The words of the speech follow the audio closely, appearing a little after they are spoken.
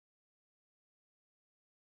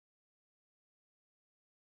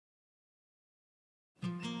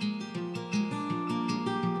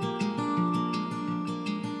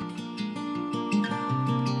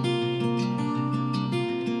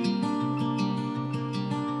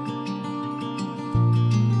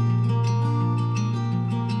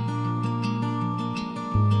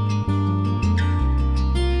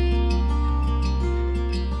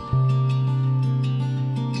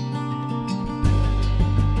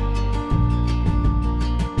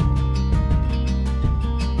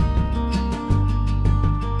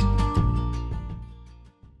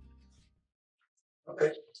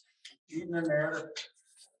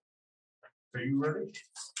Are you ready?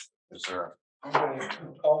 Yes, sir. I'm going to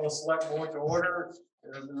call the select board to order.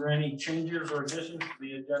 Are there any changes or additions to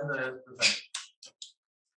the agenda as presented?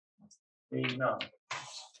 Being none.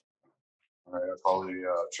 All right, I'll call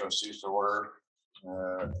the trustees to order.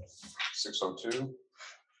 6:02.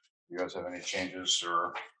 You guys have any changes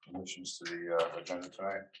or additions to the agenda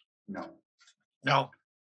tonight? No. No.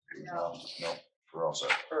 No, we're all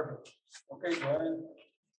set. Perfect. Okay, Brian.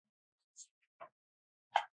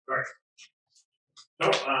 No,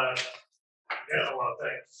 yeah, I want to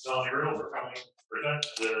thank Melanie Riddle for coming to present.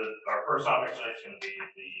 Our first topic tonight is going to be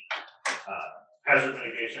the hazard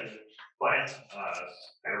mitigation plan,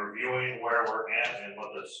 and reviewing where we're at and what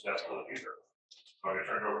the steps for the future. I'm going to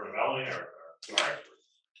turn it over to Melanie or to our experts.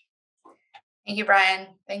 Thank you, Brian.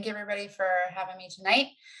 Thank you, everybody, for having me tonight.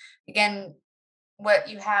 Again, what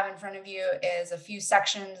you have in front of you is a few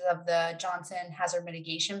sections of the Johnson Hazard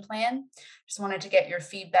Mitigation Plan. Just wanted to get your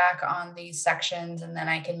feedback on these sections, and then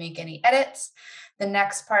I can make any edits. The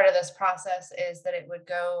next part of this process is that it would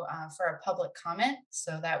go for a public comment.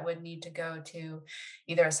 So that would need to go to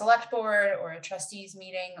either a select board or a trustees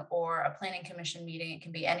meeting or a planning commission meeting. It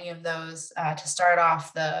can be any of those to start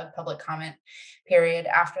off the public comment period.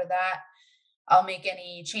 After that, I'll make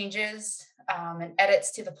any changes and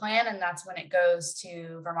edits to the plan, and that's when it goes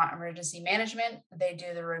to Vermont Emergency Management. They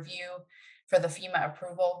do the review for the FEMA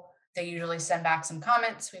approval. They usually send back some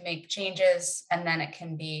comments, we make changes, and then it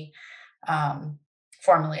can be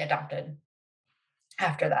formally adopted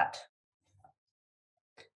after that.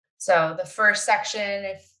 So the first section,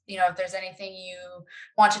 if there's anything you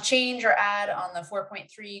want to change or add on the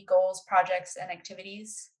 4.3 goals, projects, and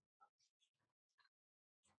activities.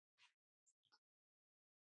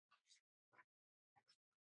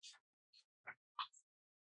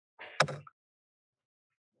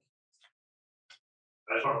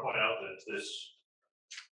 I just want to point out that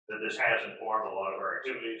this has informed a lot of our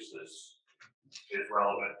activities. This is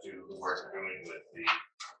relevant to the work we're doing with the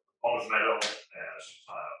Holmes Meadow as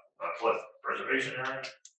a flood preservation area.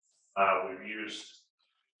 We've used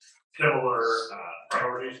similar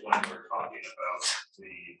priorities when we're talking about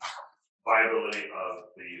the viability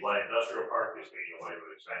of the light industrial park as being a way to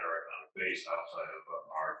expand our economic base outside of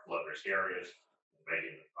our flood risk areas,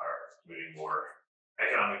 making our community more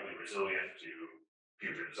economically resilient to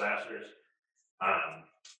future disasters,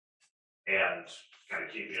 and kind of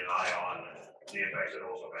keeping an eye on the impacts it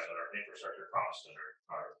also has on our infrastructure costs and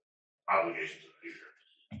our obligations in the future.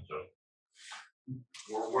 So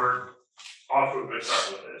we're off to a good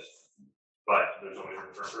start with this, but there's always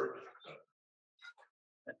room for improvement. So.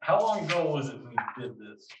 How long ago was it we did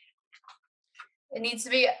this? It needs to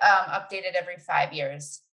be updated every 5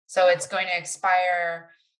 years. So it's going to expire,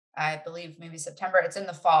 I believe, maybe September. It's in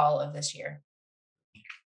the fall of this year.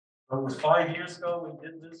 It was 5 years ago we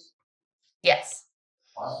did this? Yes.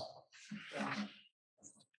 Wow.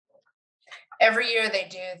 Every year they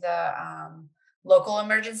do the local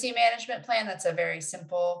emergency management plan. That's a very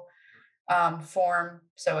simple form.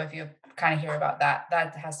 So if you kind of hear about that,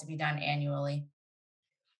 that has to be done annually.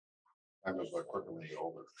 That goes by quicker when you get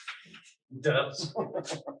older. It does.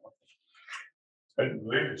 I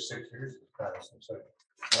believe it's 6 years past, so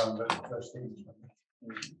trustees.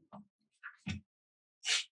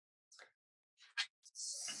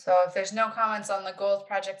 So if there's no comments on the goals,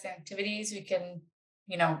 projects, and activities, we can,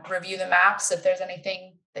 review the maps if there's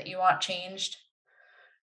anything that you want changed.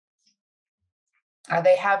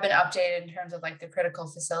 They have been updated in terms of like the critical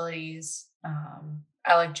facilities.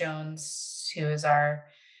 Alec Jones, who is our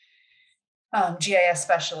GIS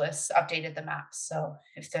specialist, updated the maps. So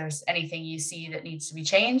if there's anything you see that needs to be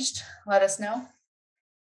changed, let us know.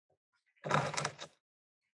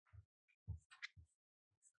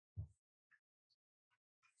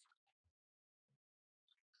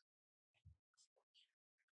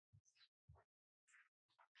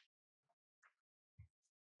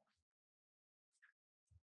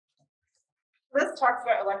 This talks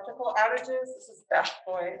about electrical outages. This is Beth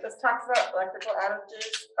Boyd. This talks about electrical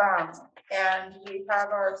outages, and we have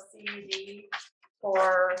our CUD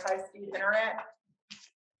for high-speed internet,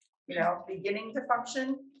 beginning to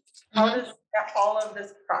function. How does all of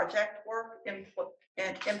this project work and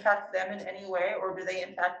impact them in any way, or do they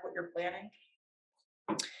impact what you're planning?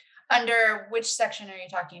 Under which section are you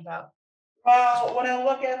talking about? Well, when I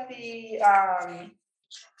look at the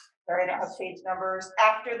sorry, I don't have page numbers.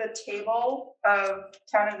 After the table of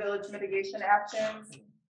town and village mitigation actions,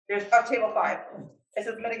 there's table 5. It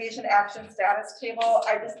says mitigation action status table.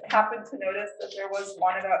 I just happened to notice that there was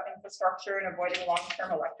one about infrastructure and avoiding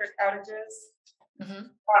long-term electric outages.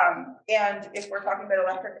 Mm-hmm. And if we're talking about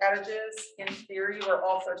electric outages, in theory, we're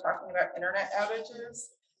also talking about internet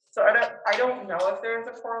outages. So I don't know if there's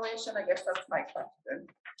a correlation. I guess that's my question.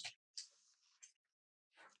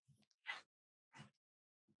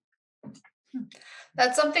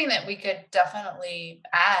 That's something that we could definitely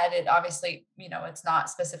add. It obviously, it's not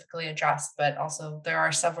specifically addressed, but also there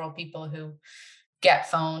are several people who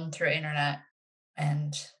get phone through internet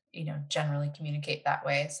and, generally communicate that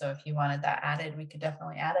way. So if you wanted that added, we could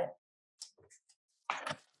definitely add it.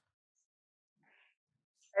 I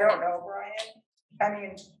don't know, Brian. I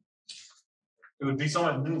mean, It would be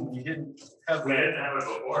something new. We didn't have. We didn't have it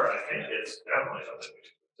before, I think it's definitely something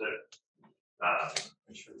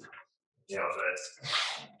we should consider.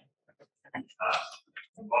 That,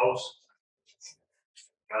 most,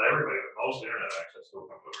 not everybody, but most internet access will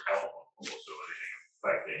come over telephone poles, so anything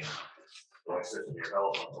affecting electricity or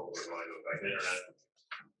telephone poles are going to affect internet.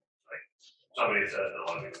 Like somebody said, a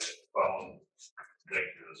lot of people get phone linked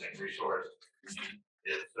to the same resource.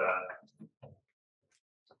 It's,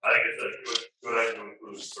 I think it's a good item to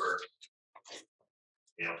include for,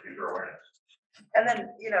 future awareness. and then,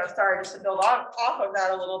 sorry, just to build off of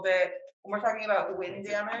that a little bit, when we're talking about wind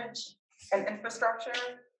damage and infrastructure,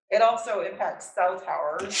 it also impacts cell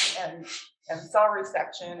towers and cell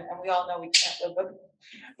reception, and we all know we can't live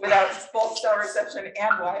without both cell reception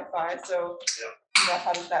and Wi-Fi, so,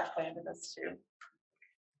 how does that play into this too?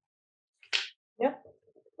 Yeah.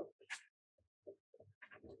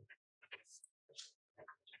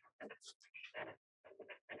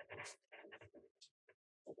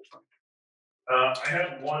 I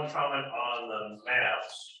have one comment on the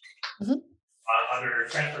maps. Mhm. Under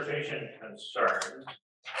transportation concerns.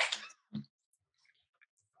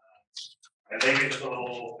 And maybe there's just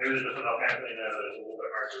enough happening there that it's a little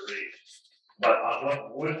bit hard to read. But on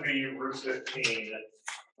what would be Route 15,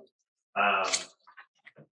 kind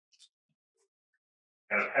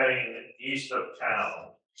of heading east of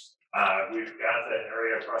town, we've got that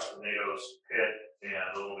area across the NATO's pit and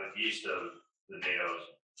a little bit east of the NATO's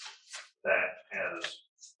that has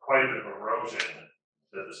quite a bit of erosion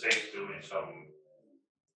that the state's doing some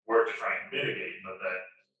work to try and mitigate, but that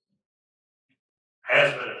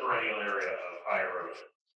has been a perennial area of high erosion.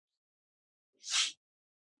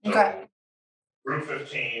 Okay. So, Route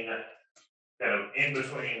 15, kind of in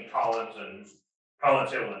between Collins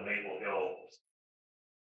Hill and Maple Hill,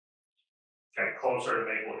 kind of closer to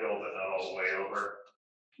Maple Hill, but not all the way over.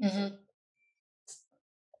 Mm-hmm.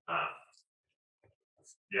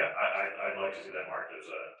 Yeah, I'd like to see that marked as a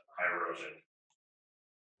high erosion.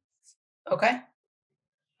 Okay.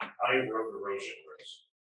 High erosion risk.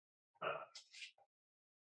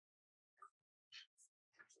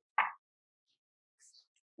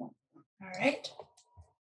 All right.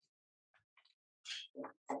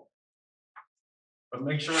 But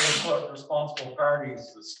make sure they put responsible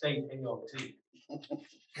parties, the state AOT.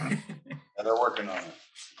 And they're working on it.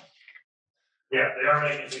 Yeah, they are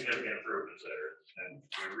making significant improvements there, and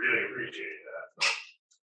we really appreciate that. But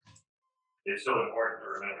it's still important to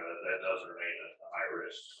remember that that does remain a high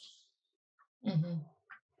risk. Mm-hmm.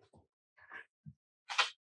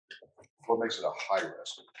 What makes it a high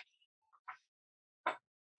risk?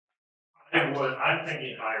 I'm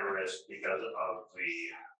thinking high risk because of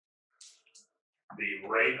the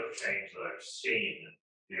rate of change that I've seen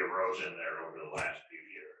the erosion there over the last few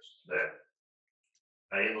years. That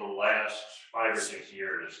in the last 5 or 6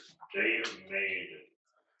 years, they've made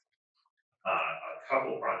a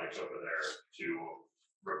couple projects over there to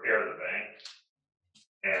repair the bank,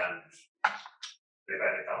 and they've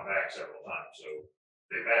had to come back several times. So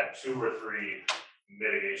they've had 2 or 3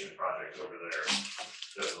 mitigation projects over there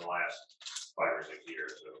just in the last 5 or 6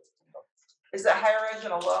 years. So Is it high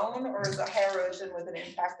erosion alone, or is it high erosion with an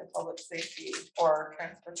impact of public safety or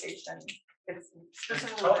transportation? It's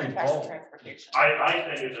specifically with probably an impact of both. transportation. I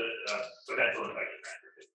think it's a potential impact of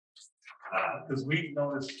transportation. Because we've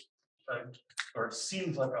noticed, or it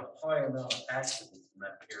seems like a high amount of accidents in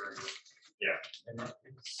that area. Yeah. And it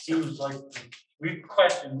seems like we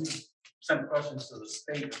sent questions to the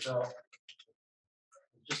state about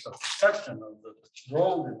just a perception of the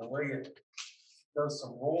road and the way it does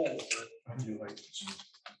some rolls.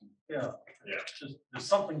 Yeah. Just there's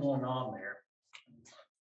something going on there.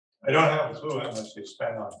 I don't have a clue how much they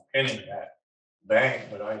spent on pinning that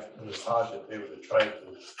bank, but I was thought that they would have tried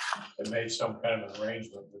to, they made some kind of an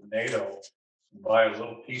arrangement with NATO, buy a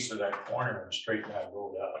little piece of that corner and straighten that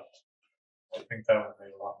road out. I think that would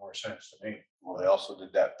make a lot more sense to me. Well, they also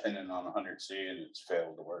did that pinning on 100C and it's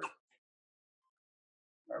failed to work.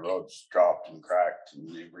 Our roads dropped and cracked and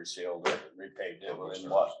they resealed it, repaved it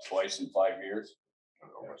within what, twice in 5 years?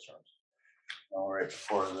 All right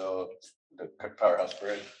before the powerhouse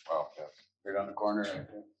bridge. Oh, yeah. Right on the corner right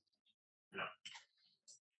there.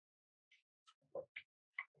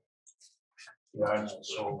 Yeah, I'm not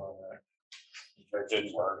sold on that. I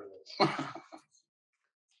didn't worry.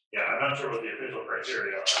 Yeah, I'm not sure what the official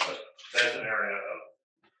criteria are, but that's an area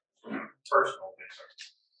of personal concern.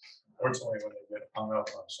 Fortunately, when they get hung up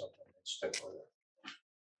on something, they stick with it.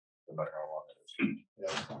 No matter how long it is.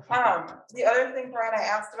 Yeah. The other thing, Brian, I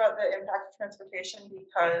asked about the impact of transportation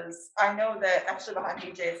because I know that actually behind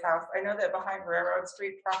BJ's house, I know that behind Railroad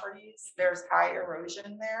Street properties, there's high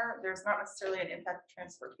erosion there. There's not necessarily an impact of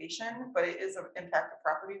transportation, but it is an impact of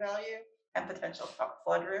property value and potential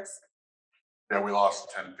flood risk. Yeah, we lost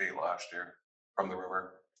 10 feet last year from the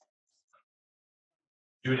river.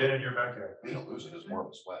 You did in your backyard. You don't lose it, it's more of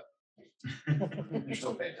a sweat. You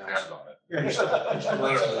still pay taxes on it.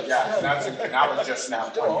 Literally, yeah, and that was just now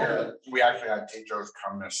 1 year. We actually had teachers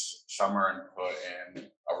come this summer and put in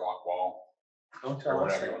a rock wall, Don't or tell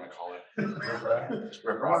us. whatever you wanna call it.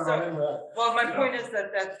 Rip rock. Well, my point is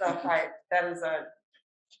that that's a high, that is a,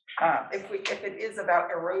 if it is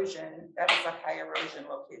about erosion, that is a high erosion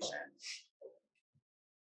location.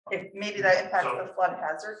 If maybe that impacts the flood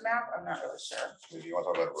hazard map, I'm not really sure. If you wanna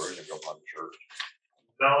talk about erosion, go on the church.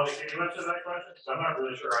 Melody, can you answer that question? 'Cause I'm not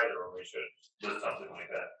really sure either when we should list something like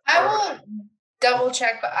that. I will double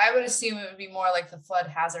check, but I would assume it would be more like the flood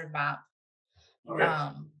hazard map.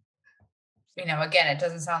 Okay. You know, again, it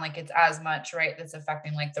doesn't sound like it's as much, right? That's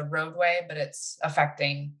affecting like the roadway, but it's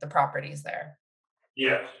affecting the properties there.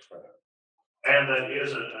 Yes. And that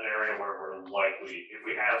is an area where we're likely, if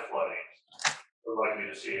we have flooding, we're likely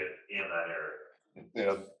to see it in that area. You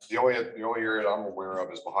know, the only area I'm aware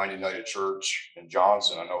of is behind United Church in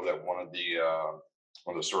Johnson. I know that one of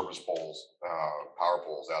the service poles, power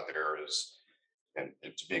poles out there is, and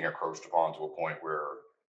it's being encroached upon to a point where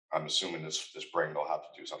I'm assuming this spring they'll have to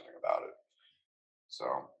do something about it.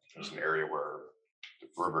 So it's an area where the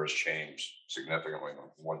river has changed significantly,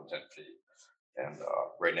 more than 10 feet. And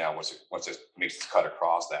right now, once it makes its cut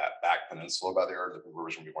across that back peninsula by there, the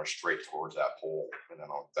river's gonna be more straight towards that pole, and then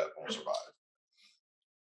that won't survive.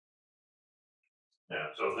 Yeah,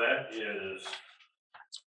 so that is,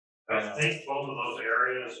 I think both of those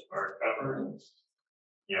areas are covered.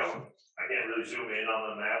 You know, I can't really zoom in on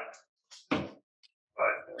the map,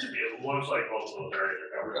 but it looks like both of those areas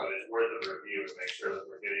are covered, but it's worth a review to make sure that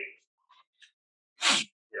we're getting,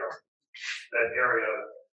 you know, that area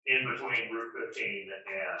in between Route 15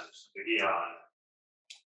 and the Guion,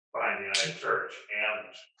 behind the United Church,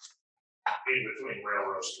 and in between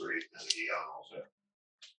Railroad Street and the Guion also.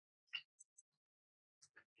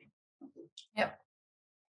 Yep.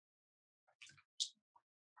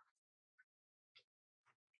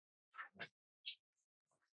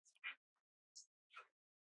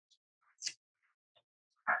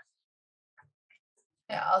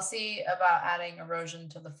 Yeah, I'll see about adding erosion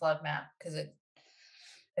to the flood map because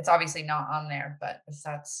it's obviously not on there, but if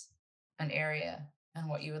that's an area and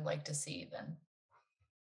what you would like to see, then.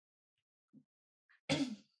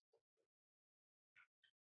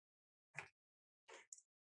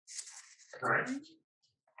 Right.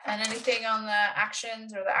 And anything on the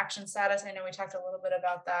actions or the action status? I know we talked a little bit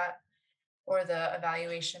about that, or the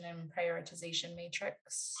evaluation and prioritization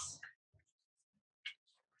matrix.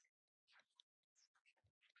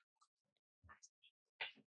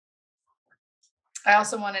 I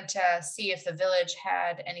also wanted to see if the village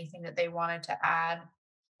had anything that they wanted to add.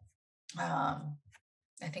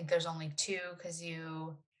 I think there's only two because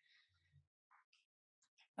you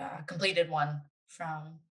completed one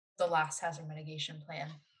from the last hazard mitigation plan.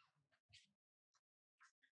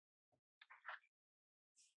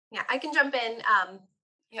 Yeah, I can jump in.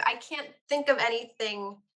 You know, I can't think of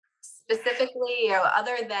anything specifically, you know,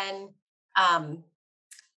 other than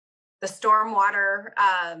the stormwater,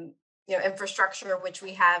 you know, infrastructure, which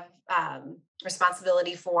we have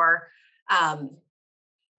responsibility for. A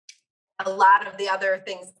lot of the other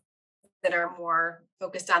things that are more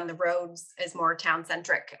focused on the roads is more town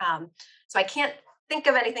centric. So I can't think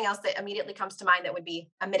of anything else that immediately comes to mind that would be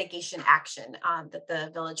a mitigation action that the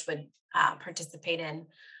village would participate in.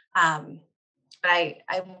 But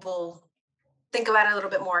I will think about it a little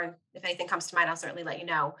bit more. And if anything comes to mind, I'll certainly let you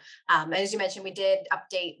know. And as you mentioned, we did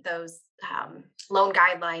update those loan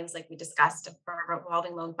guidelines like we discussed for our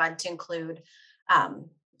revolving loan fund to include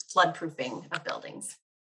flood proofing of buildings.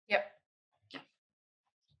 Yep.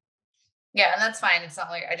 Yeah, and that's fine. It's not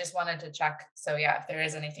like I just wanted to check. So yeah, if there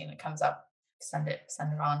is anything that comes up, send it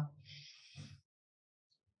on.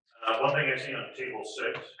 One thing I've seen on table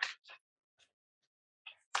 6,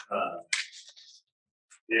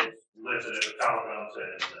 it's listed as a Comcast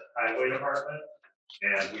and highway department,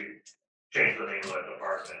 and we changed the name of that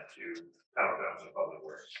department to Comcast and Public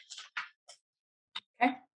Works.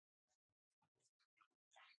 Okay.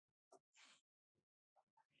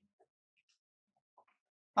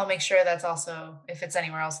 I'll make sure that's also, if it's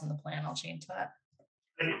anywhere else in the plan, I'll change that.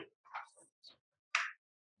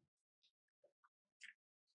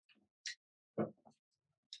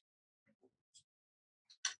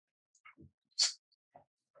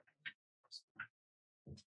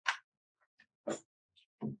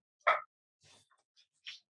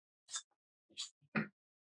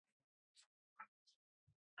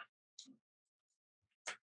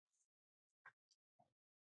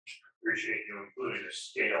 Appreciate you including a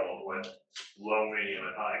scale of what low, medium,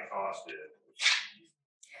 and high cost is.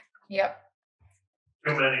 Yep.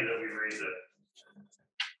 Too many that we read that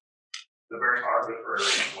the very arbitrary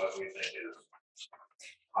of what we think is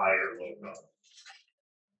high or low cost.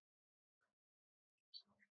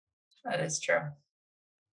 That is true.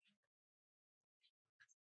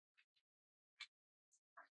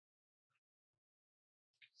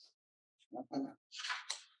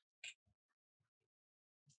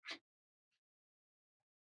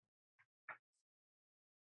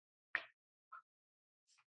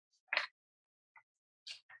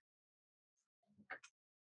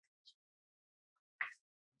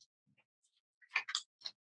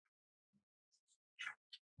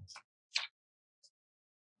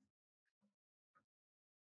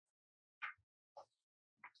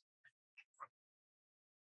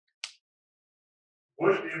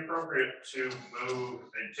 Would it be appropriate to move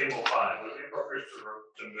in table 5? Would it be appropriate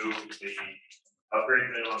to move the upgrade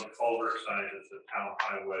minimum culvert sizes to town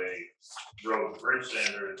highway road bridge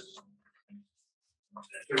standards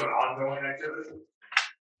to an ongoing activity?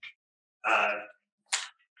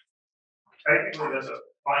 Technically, that's a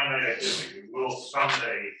finite activity. We will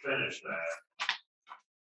someday finish that,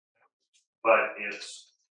 but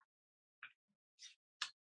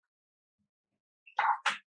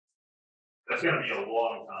that's going to be a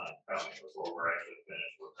long time coming before we're actually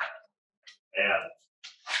finished with that. And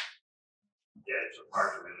yeah, it's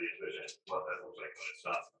hard to really envision what that looks like when it's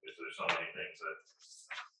done, because there's so many things that,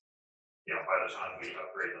 you know, by the time we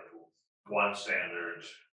upgrade them to one standard,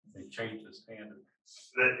 They change the standard.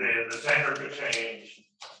 the standard could change,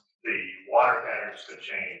 the water patterns could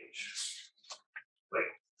change. Like,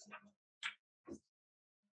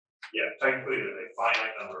 yeah, technically there's a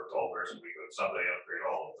finite number of culverts, and we could someday upgrade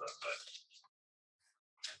all of them, but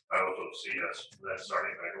I also see us then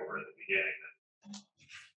starting back over at the beginning and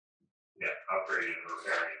yeah, upgrading and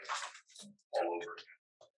repairing all over again.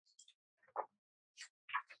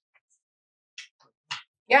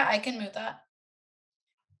 Yeah, I can move that.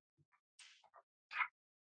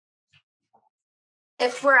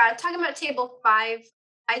 If we're talking about table 5,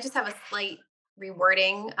 I just have a slight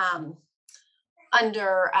rewording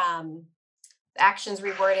under actions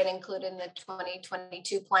reworded included in the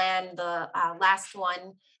 2022 plan. The last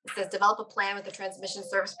one, it says develop a plan with the transmission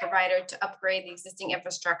service provider to upgrade the existing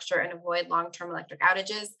infrastructure and avoid long-term electric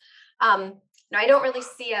outages. Now, I don't really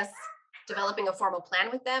see us developing a formal plan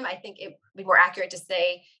with them. I think it would be more accurate to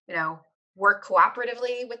say, you know, work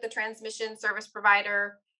cooperatively with the transmission service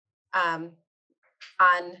provider on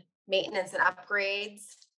maintenance and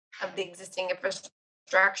upgrades of the existing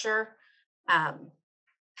infrastructure. I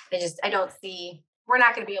don't see, we're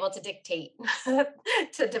not going to be able to dictate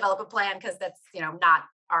to develop a plan because that's, you know, not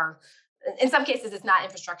our, in some cases, it's not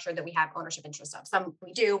infrastructure that we have ownership interest of. Some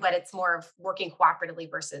we do, but it's more of working cooperatively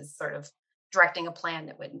versus sort of directing a plan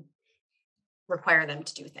that would require them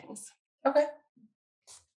to do things. Okay.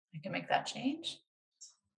 I can make that change.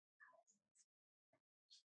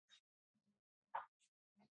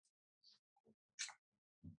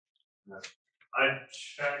 I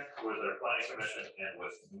checked with our planning commission and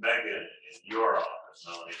with Megan in your office,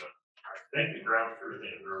 Melanie, but I think the ground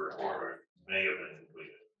truthing of the report may have been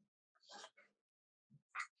completed.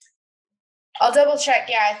 I'll double check.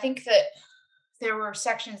 Yeah, I think that there were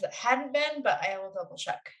sections that hadn't been, but I will double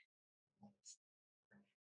check.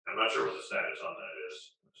 I'm not sure what the status on that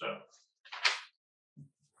is, so.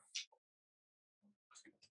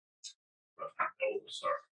 But I will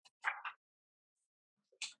start.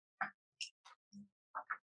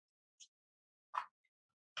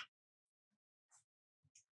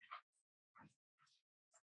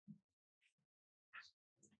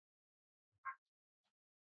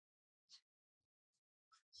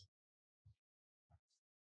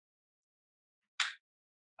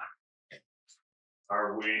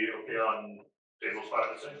 Are we okay on tables 5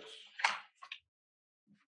 and 6?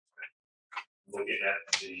 Looking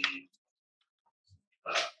at the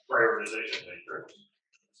prioritization matrix.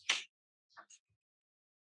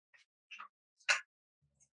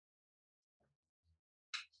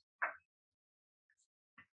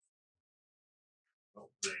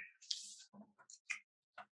 Okay.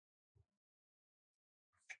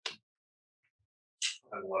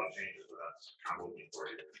 have a lot of changes that I'm looking for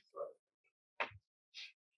here, but.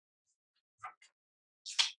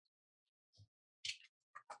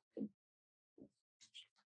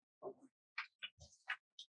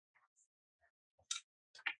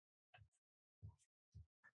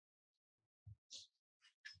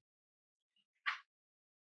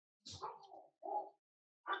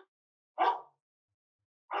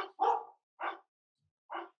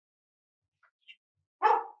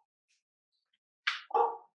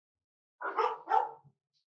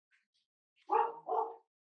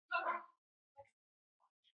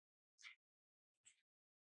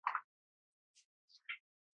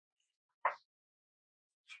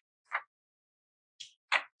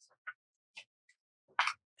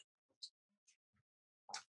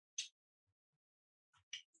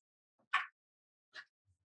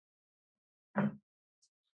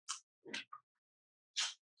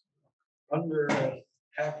 Under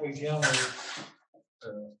halfway down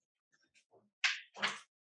there.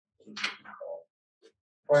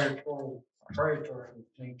 Priority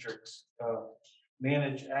matrix,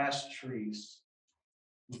 manage ash trees.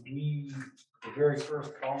 We, the very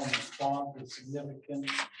first column, respond to significant,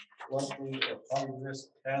 likely or high risk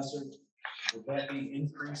hazard. Would that be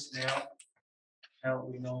increased now? How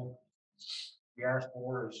do we know the ash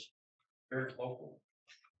borer is very local?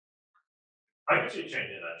 I can see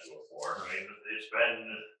changing that to a 4. I mean, it's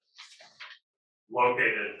been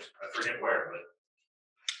located, I forget where, but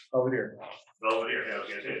Over here, Belvedere, yeah, I was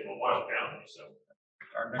gonna say, it's Memorial County, so.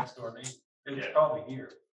 our next door neighbor, it's Yeah. probably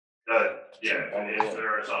here. Yeah, if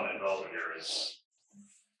there are some in Belvedere,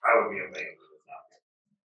 I would be amazed if it's not here.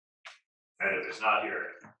 And if it's not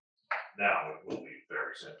here now, it will be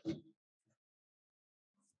very soon.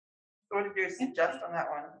 So what did you suggest on that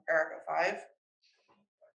one, Eric, a 5?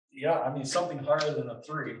 Yeah, I mean, something higher than a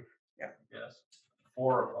 3. Yeah. Yes,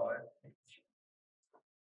 4 or 5.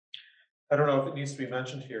 I don't know if it needs to be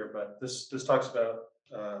mentioned here, but this talks about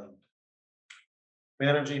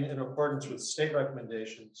managing in accordance with state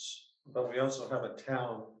recommendations, but we also have a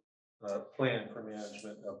town plan for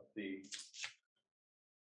management of the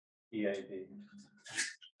EAD.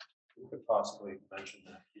 We could possibly mention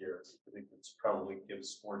that here. I think it's probably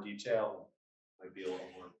gives more detail, might be a little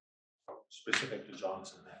more specific to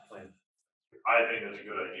Johnson, that plan. I think that's a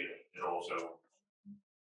good idea. It also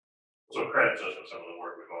credits us for some of the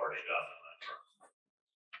work we've already done on that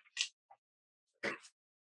front.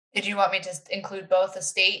 Did you want me to include both the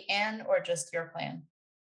state and or just your plan?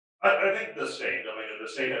 I think the state, I mean, if the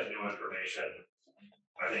state has new information,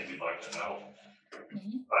 I think we'd like to know.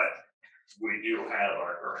 Mhm. But we do have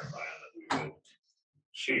our current plan that we would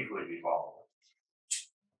chiefly be following.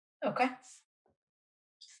 Okay.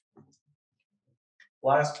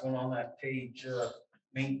 Last one on that page,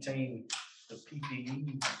 maintain the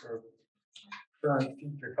PPE for current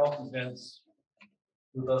future health events.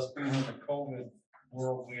 With us being in the COVID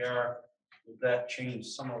world we are, would that change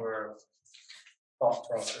some of our thought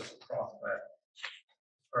process across that?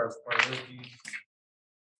 Or as priority?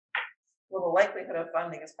 Well, the likelihood of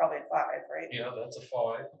funding is probably a 5, right? Yeah, that's a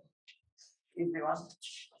 5. Easy one.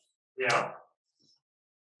 Yeah,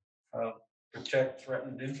 Protect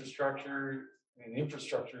threatened infrastructure. I mean,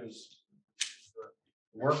 infrastructure is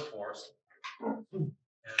the workforce. And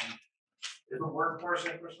is the workforce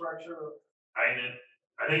infrastructure, I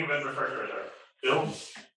think of infrastructure as a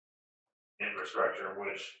built infrastructure,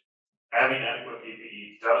 which having adequate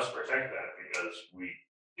PPE does protect that because we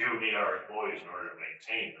do need our employees in order to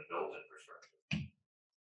maintain the built infrastructure.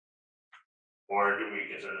 Or do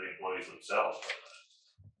we consider the employees themselves?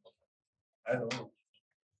 I don't know.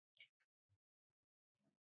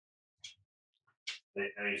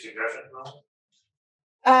 Any suggestions, Ron?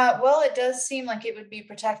 Well, it does seem like it would be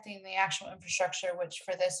protecting the actual infrastructure, which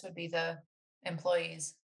for this would be the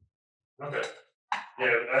employees. Okay.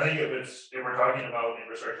 Yeah, I think if we're talking about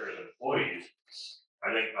infrastructure as employees,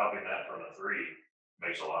 I think upping that from a 3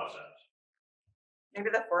 makes a lot of sense. Maybe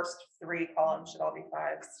the first 3 columns should all be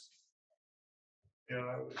 5s. Yeah,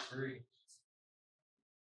 I would agree.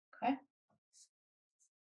 Okay.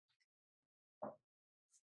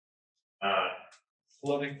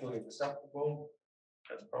 Politically acceptable,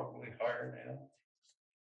 that's probably higher now.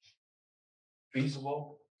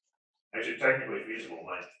 Feasible, Actually, technically feasible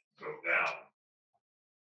might go down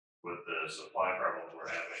with the supply problems we're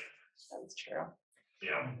having. That's true. You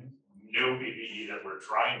know, new PPE that we're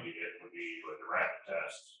trying to get would be with the rapid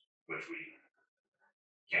tests, which we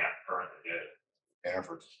can't currently get.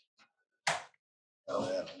 Hanford. Oh,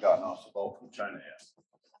 they haven't gotten off the boat from China yet.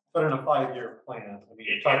 But in a 5-year plan, I mean,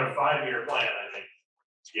 In a 5-year plan, I think,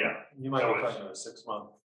 yeah, you might so be it's- talking about a 6-month,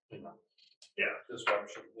 Yeah.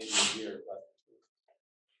 disruption, maybe a year, but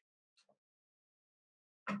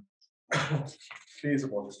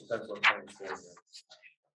Feasible, just depends what kind of thing you're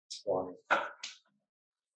wanting.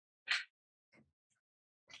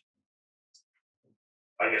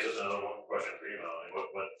 I guess it's another one question for you,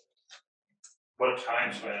 Melanie. What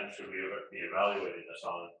time span should we be evaluating this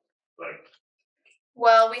on? Like,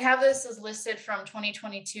 Well, we have this as listed from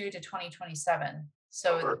 2022 to 2027.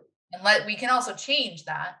 So, Sure. and we can also change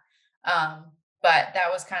that. But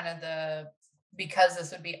that was kind of because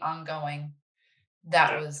this would be ongoing,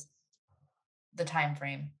 that was the time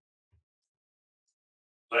frame.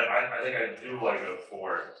 but I think I do like a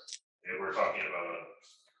 4, if we're talking about a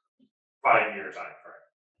 5-year time frame.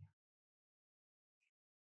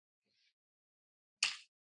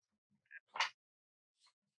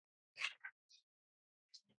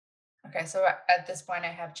 Okay, so at this point, I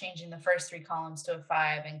have changing the first 3 columns to a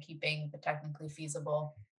 5 and keeping the technically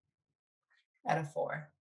feasible at a 4.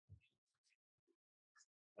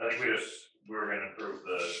 I think we were gonna improve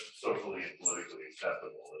the socially and politically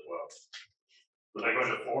acceptable as well. Was I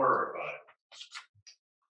going to 4 or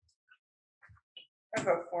 5? I'll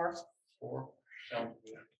go 4. 4. Sounds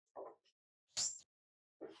good.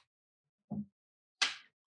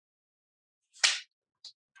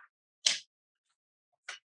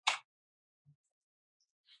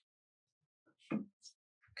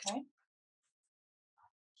 Okay.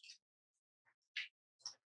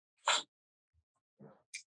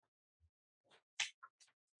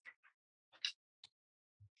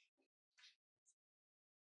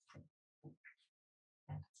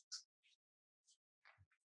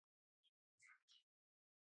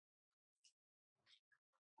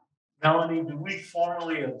 Melanie, do we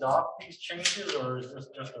formally adopt these changes or is this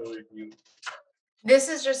just a review? This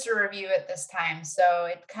is just a review at this time, so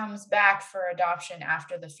it comes back for adoption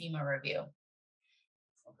after the FEMA review.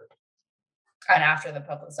 And after the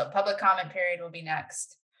public comment period will be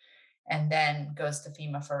next, and then goes to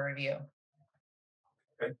FEMA for review.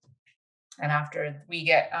 Okay. And after we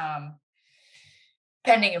get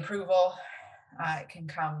pending approval, it can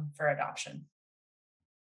come for adoption.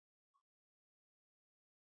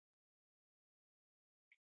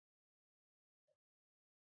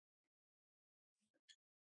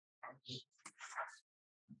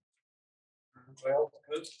 Well,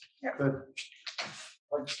 good. Yep. Good.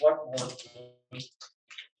 Like select board.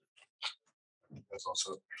 That's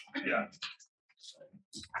also. Yeah.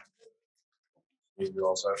 You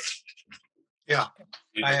all set? Yeah,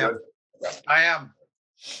 You I am. good? Yeah, I am.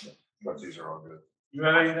 but these are all good. You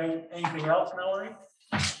have anything else, Melanie?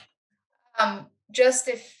 Just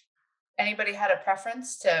if anybody had a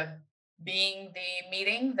preference to being the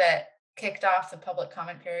meeting that kicked off the public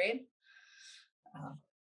comment period.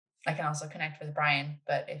 I can also connect with Brian,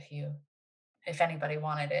 but if anybody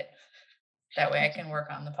wanted it, that way I can work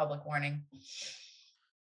on the public warning.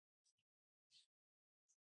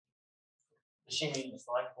 Does she mean the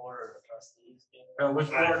select board or the trustees? Which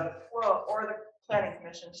board? Well, or the planning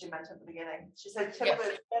commission she mentioned at the beginning. She said typically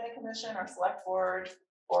it's planning commission or select board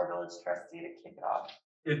or village trustee to kick it off.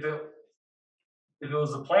 If it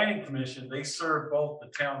was the planning commission, they serve both the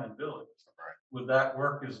town and village. Right.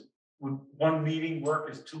 Would one meeting work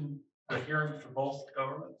as the hearings for both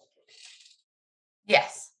governments?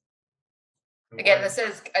 Yes. Again, this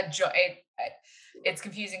is a joint. It's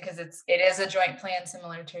confusing because it is a joint plan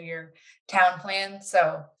similar to your town plan.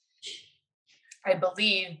 So I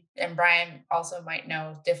believe, and Brian also might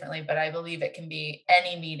know differently, but I believe it can be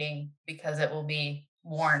any meeting because it will be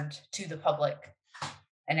warned to the public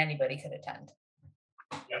and anybody could attend.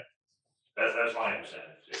 Yeah, that's my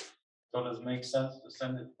understanding too. So does it make sense to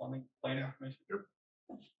send it to planning commission?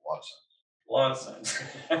 A lot of sense. A lot of sense.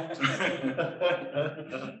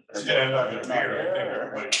 Yeah, I'm not gonna be here. I think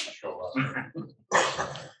everybody should show up.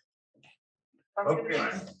 Okay.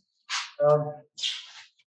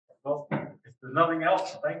 Well, if there's nothing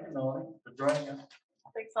else, thank you, Melanie, for joining us.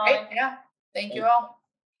 Thanks, Great, Molly. yeah. Thank you all.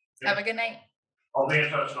 Have a good night. I'll be in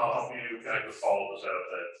touch and I'll help you connect with all of us out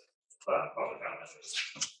at public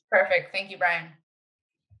comments. Perfect. Thank you, Brian.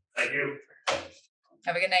 Thank you.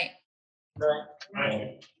 Have a good night. Thank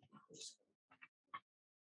you.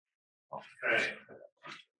 Okay.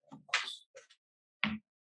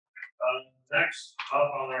 Next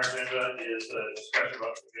up on our agenda is a discussion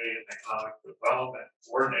about the community and economic development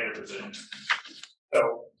coordinator position.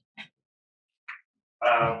 So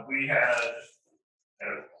we had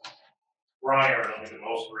Riot, I think the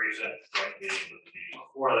most recent joint meeting with the meeting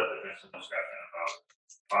before that, there's been some discussion about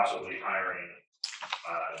possibly hiring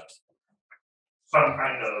some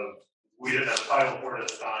kind of, we didn't have a title for it at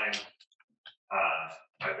the time.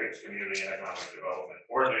 I picked community and economic development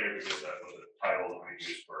coordinator because that was a title that we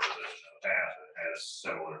used for a position in the past that has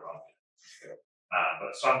similar functions. But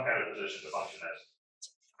some kind of position to function as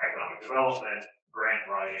economic development, grant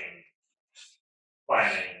writing,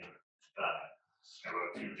 planning, and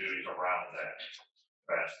a few duties around that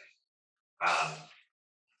capacity.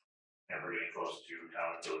 And we're getting close to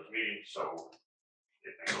town and village meetings, so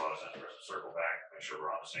it makes a lot of sense for us to circle back, make sure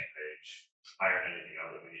we're on the same page, iron anything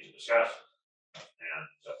out that we need to discuss, and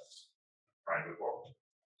try and move forward.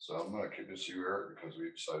 So I'm gonna kick this to you, Eric, because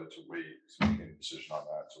we decided to wait to make any decision on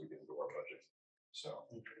that so we can do our budget. So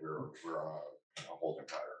we're on a holding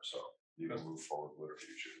pattern, so you can move forward with whatever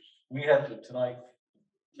you choose. We had to tonight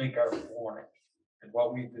make our warning. And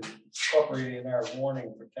what we've been incorporating in our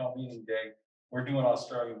warning for town meeting day, we're doing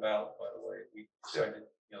Australian ballot, by the way, we decided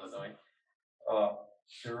the other night.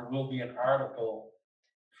 There will be an article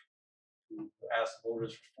to ask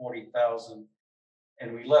voters for 40,000,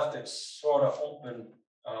 and we left it sort of open.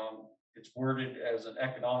 It's worded as an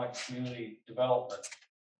economic community development,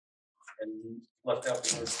 and left out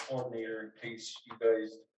the word coordinator in case you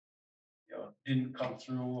guys, didn't come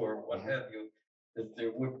through or what have you, that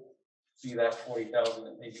there would be that 40,000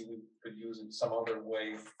 that maybe we could use in some other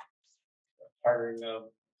way, hiring a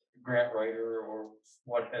grant writer or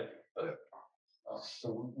what have you. But,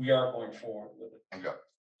 so we are going forward with it. Okay.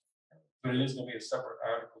 But it is going to be a separate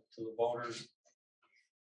article to the voters.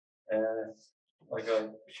 And like I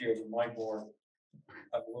shared with my board,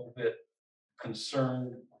 I'm a little bit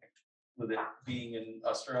concerned with it being an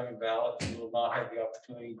Australian ballot. We will not have the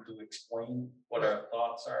opportunity to explain what our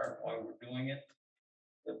thoughts are and why we're doing it.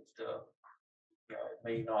 That it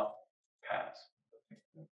may not pass.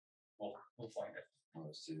 We'll find it.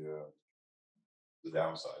 Let's see the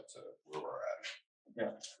downside to where we're at.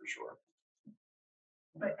 Yeah, for sure.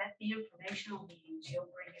 But at the informational meetings, you'll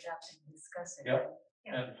bring it up and discuss it. Yep.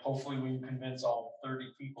 And hopefully we can convince all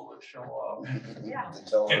 30 people to show up. Yeah.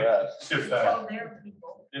 Until we're at. If that, Tell their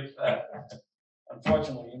people. If that.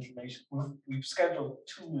 Unfortunately, we've scheduled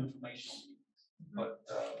 2 informational meetings, but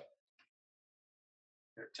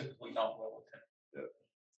they're typically not well attended.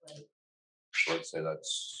 Yeah. So let's say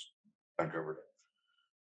that's uncovered.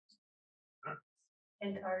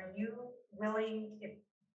 And are you willing, if,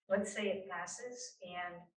 let's say it passes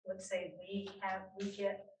and let's say we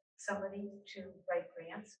get somebody to write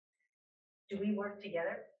grants, do we work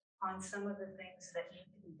together on some of the things that need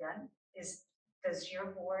to be done? Does your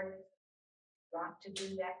board want to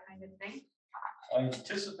do that kind of thing? I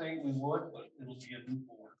anticipate we would, but it'll be a new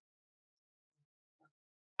board.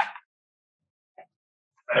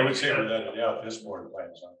 I would say without a doubt, this board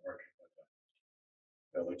plans on working with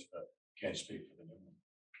the village, but can't speak for the new one.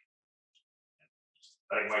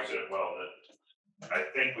 I think Mike said it well, that I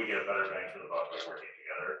think we get a better bang for the buck by working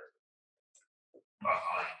together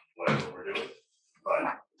on whatever we're doing,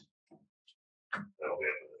 but that'll be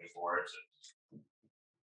up to the new boards and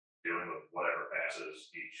dealing with whatever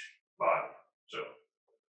passes each body, so.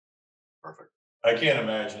 Perfect. I can't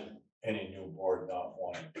imagine any new board not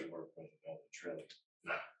wanting to work with the village, really.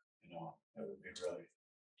 No. That would be really,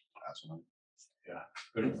 Awesome. yeah,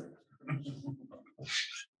 good work.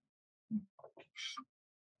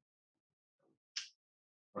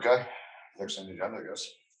 Okay, next on the agenda, I guess.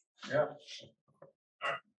 Yeah.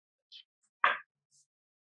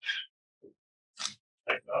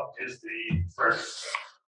 Next up is the first.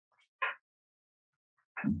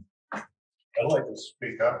 I'd like to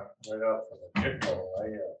speak up right off of the get-go.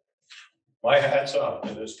 My hat's off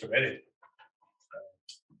to this committee.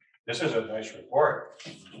 This is a nice report.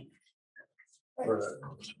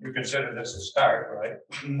 You consider this a start, right?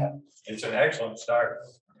 It's an excellent start.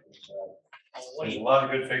 There's a lot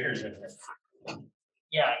of good figures in here.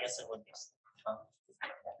 Yeah, I guess it would be.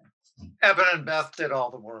 Evan and Beth did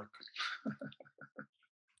all the work.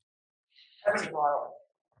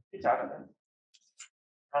 Good job, Evan.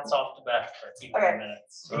 That's off the bat for a few Okay.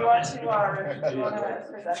 minutes. Do you want to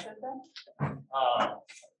present it then?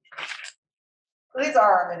 These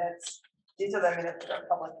are our minutes. These are the minutes that are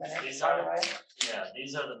public minutes, These by the are- way. Yeah,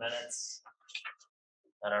 these are the minutes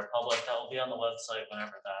that are public, that will be on the website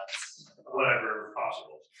whenever that's. Whatever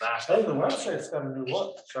possible. back. Hey, the website's got a new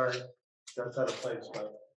look. Sorry, that's out of place,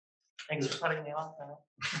 but Thanks for cutting me off now.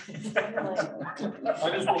 I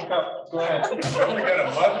just woke up. Go ahead. I only got a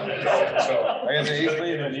month to go, so. I guess he's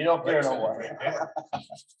leaving, you don't care no more.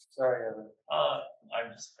 Sorry, Evan.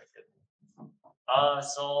 I'm just picking.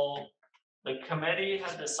 So the committee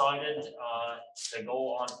had decided to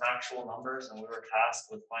go on actual numbers, and we were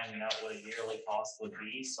tasked with finding out what a yearly cost would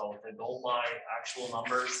be. So to go by actual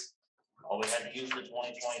numbers, we had to use the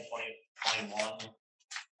 2020, 2021.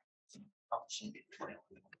 Shouldn't be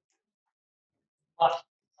 2021. But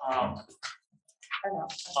I know.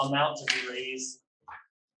 amount to be raised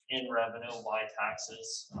in revenue by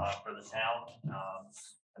taxes for the town.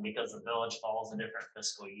 And because the village follows a different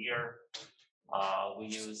fiscal year, we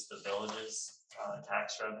use the village's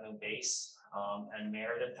tax revenue base. And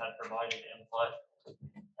Meredith had provided input,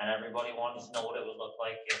 and everybody wanted to know what it would look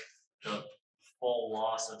like if the full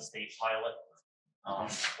loss of state pilot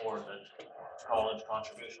for the college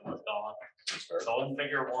contribution was gone. So in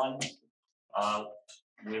figure 1,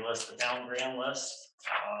 we list the town grand list,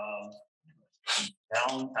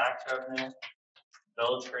 town tax revenue,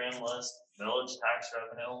 village grand list, village tax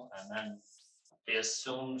revenue, and then the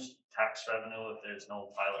assumed tax revenue if there's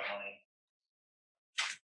no pilot money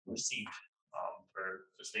received for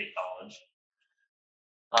the state college.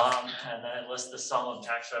 And then it lists the sum of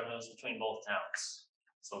tax revenues between both towns.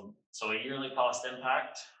 So a yearly cost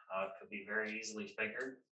impact could be very easily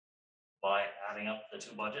figured by adding up the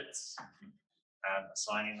 2 budgets and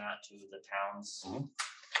assigning that to the town's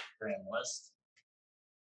grand list.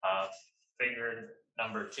 Figure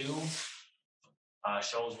number 2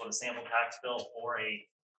 shows what a sample tax bill for a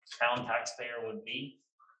town taxpayer would be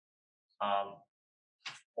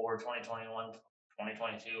for 2021,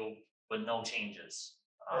 2022 with no changes.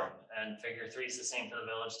 And figure 3 is the same for the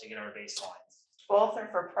village to get our baselines. Both are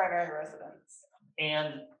for primary residents.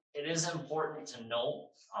 And it is important to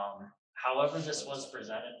note, however this was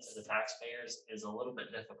presented to the taxpayers is a little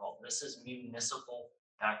bit difficult. This is municipal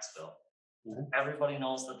tax bill. Everybody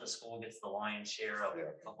knows that the school gets the lion's share of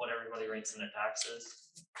what everybody rates in their taxes.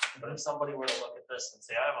 But if somebody were to look at this and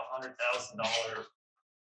say, I have $100,000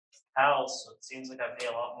 house, it seems like I pay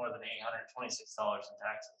a lot more than $826 in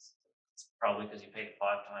taxes. It's probably because you pay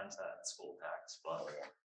 5 times that in school tax, but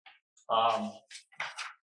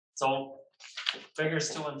so figures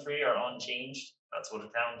 2 and 3 are unchanged. That's what a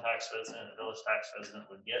town tax resident and a village tax resident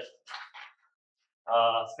would get.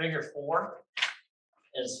 Figure 4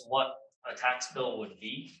 is what a tax bill would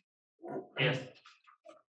be if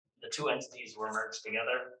the 2 entities were merged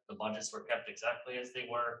together, the budgets were kept exactly as they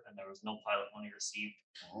were, and there was no pilot money received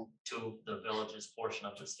to the village's portion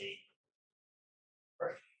of the state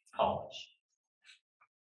college.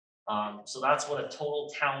 So that's what a total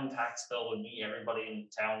town tax bill would be. Everybody in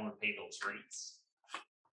town would pay those rates.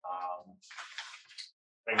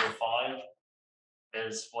 Figure 5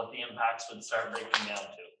 is what the impacts would start breaking down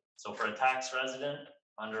to. So for a tax resident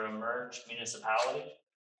under a merged municipality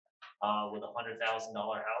with a $100,000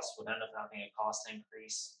 house would end up having a cost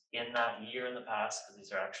increase in that year in the past, because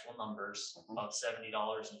these are actual numbers, of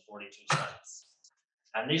 $70.42.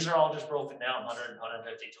 And these are all just broken down, 100,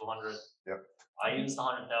 150, 200. Yep. I use the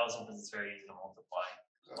 100,000 because it's very easy to multiply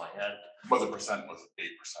in my head. But the percent was 8%,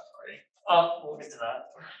 right? We'll get to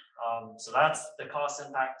that. So that's the cost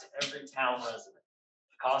impact to every town resident.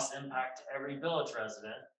 The cost impact to every village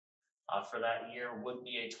resident for that year would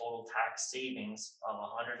be a total tax savings of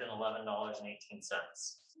 $111.18.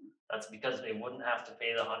 That's because they wouldn't have to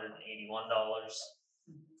pay the $181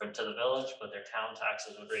 to the village, but their town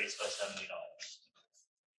taxes would raise by $70.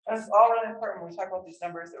 It's all really important when we talk about these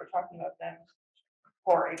numbers that we're talking about them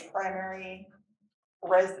for a primary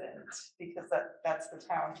resident, because that's the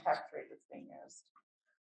town tax rate that's being used.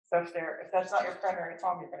 So if that's not your primary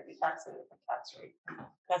home, you're going to be taxed at a different tax rate.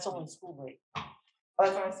 That's only school rate. Oh,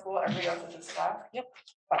 that's only school, everybody else is just flat? Yep.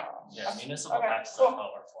 Yeah, municipal Okay, taxes cool. are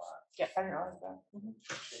flat. Yeah, I didn't realize that.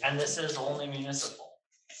 And this is only municipal.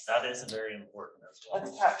 That is very important as well.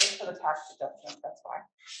 It's for the tax adjustment, that's why.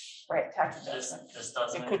 Right, tax adjustment. This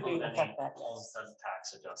doesn't It could be include any affect that. homestead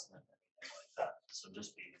tax adjustment, anything like that. So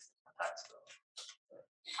just be a tax bill.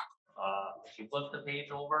 If you flip the page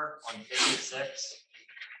over on figure 6,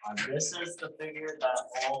 this is the figure that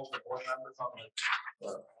all the board members on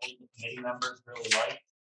the committee members really like.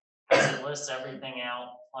 Because it lists everything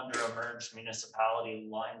out under a merged municipality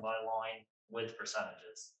line by line with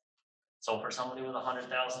percentages. So for somebody with a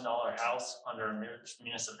 $100,000 house under a merged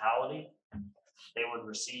municipality, they would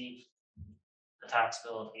receive the tax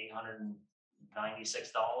bill of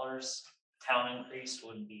 $896. Town increase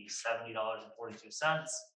would be $70.42.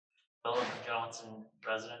 Village of Johnson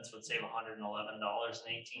residents would save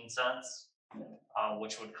 $111.18,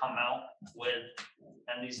 which would come out with,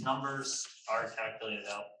 and these numbers are calculated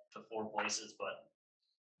out to 4 places, but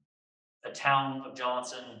the Town of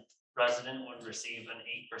Johnson resident would receive an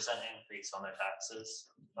 8% increase on their taxes.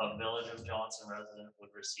 A Village of Johnson resident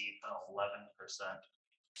would receive an 11%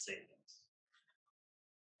 savings.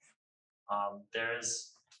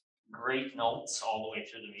 There's great notes all the way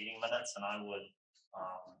through the meeting minutes, and I would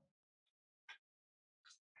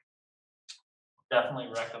definitely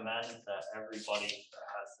recommend that everybody that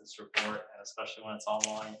has this report, and especially when it's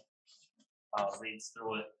online, reads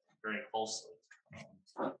through it very closely.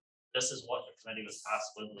 this is what the committee was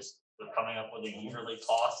tasked with coming up with a yearly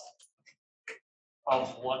cost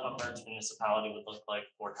of what a merged municipality would look like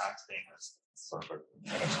for taxpaying residents. Perfect.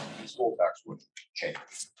 And school tax would change.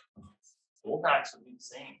 School tax would be the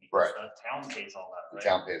same. Right. Because the town pays all that, The right?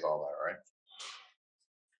 town pays all that, right?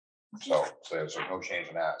 So there's no change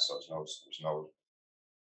in that, so there's nothing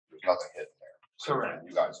hidden there. So Correct.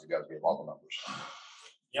 You guys gave all the numbers.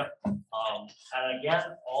 And again,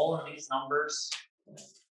 all of these numbers,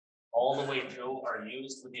 all the way through, are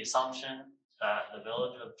used with the assumption that the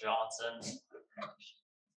village of Johnson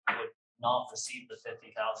would not receive the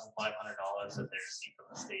 $50,500 that they receive from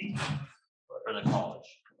the state for the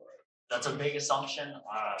college. That's a big assumption.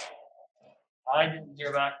 I didn't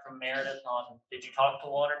hear back from Meredith on, did you talk to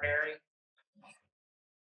Waterbury?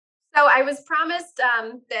 So I was promised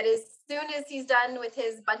that as soon as he's done with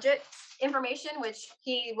his budget information, which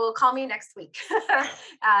he will call me next week.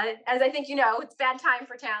 As I think you know, it's bad time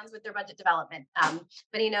for towns with their budget development,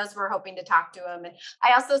 but he knows we're hoping to talk to him. And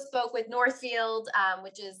I also spoke with Northfield,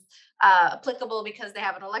 which is applicable because they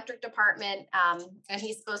have an electric department, and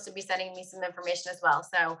he's supposed to be sending me some information as well.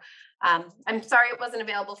 So I'm sorry it wasn't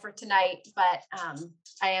available for tonight, but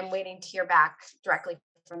I am waiting to hear back directly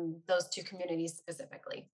from those two communities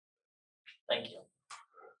specifically. Thank you.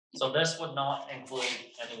 So this would not include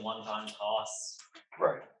any one-time costs.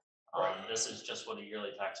 Right. This is just what a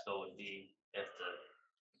yearly tax bill would be if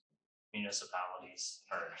the municipalities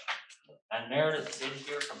merged. And Meredith did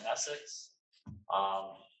hear from Essex,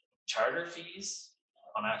 charter fees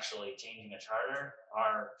on actually changing a charter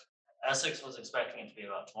are, Essex was expecting it to be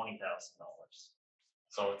about $20,000.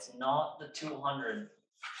 So it's not the $200,000,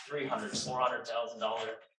 $300,000,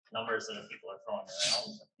 $400,000 numbers that people are throwing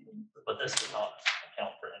around, but this does not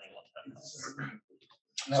account for any one-time.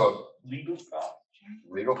 So Legal cost.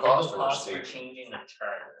 legal costs or Costs for state? changing the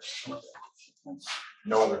charter.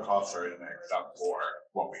 No other costs are in there except for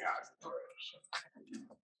what we had.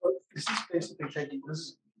 But this is basically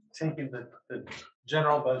taking the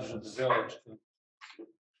general budget of the village and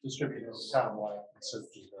distributing it townwide.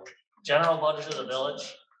 General budget of the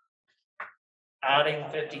village, adding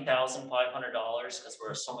 $50,500 because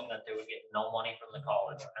we're assuming that they would get no money from the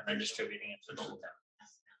college and then distributing it to the whole town.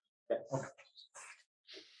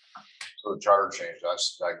 So the charter change, that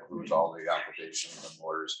includes all the applications and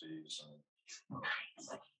lawyers fees and.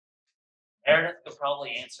 Meredith could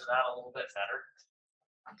probably answer that a little bit better.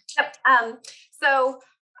 Yep. So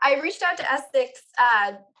I reached out to Essex.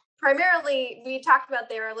 Primarily, we talked about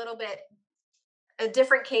they were a little bit a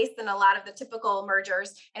different case than a lot of the typical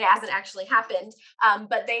mergers, and it hasn't actually happened.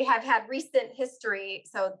 But they have had recent history,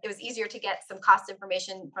 so it was easier to get some cost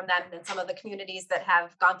information from them than some of the communities that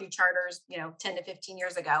have gone through charters, 10 to 15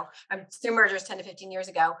 years ago, through mergers 10 to 15 years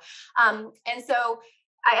ago. And so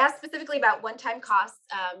I asked specifically about one-time costs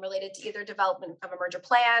related to either development of a merger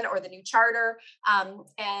plan or the new charter.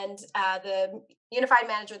 And the unified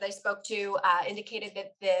manager that I spoke to indicated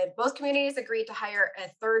that both communities agreed to hire a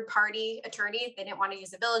third-party attorney. They didn't want to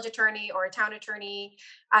use a village attorney or a town attorney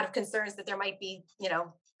out of concerns that there might be,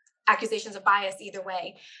 accusations of bias either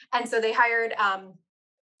way. And so they hired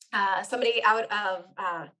somebody out of,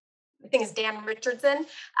 I think it's Dan Richardson,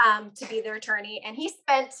 to be their attorney. And he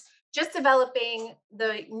spent just developing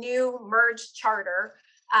the new merged charter,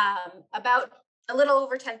 about a little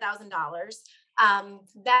over $10,000.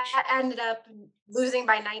 That ended up losing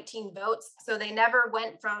by 19 votes. So they never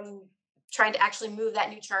went from trying to actually move that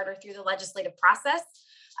new charter through the legislative process.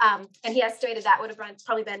 And he estimated that would have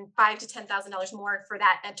probably been $5,000 to $10,000 more for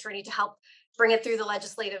that attorney to help bring it through the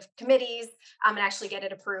legislative committees and actually get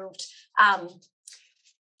it approved.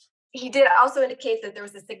 He did also indicate that there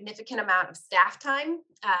was a significant amount of staff time.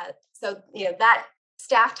 So that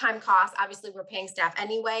staff time cost, obviously we're paying staff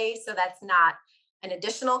anyway, so that's not an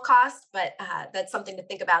additional cost, but that's something to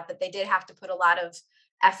think about, that they did have to put a lot of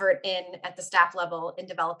effort in at the staff level in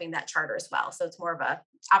developing that charter as well. So it's more of a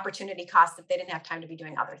opportunity cost if they didn't have time to be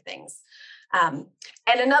doing other things. And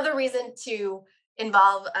another reason to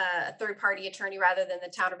involve a third-party attorney rather than the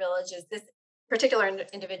town or village is this particular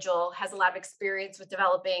individual has a lot of experience with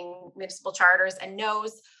developing municipal charters and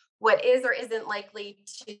knows what is or isn't likely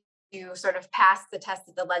to sort of pass the test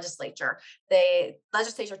of the legislature. The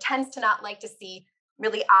legislature tends to not like to see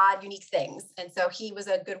really odd, unique things. And so he was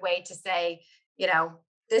a good way to say,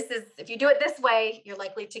 this is, if you do it this way, you're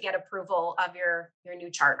likely to get approval of your new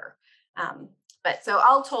charter. But so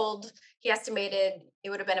all told, he estimated it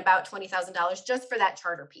would have been about $20,000 just for that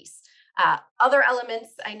charter piece. Other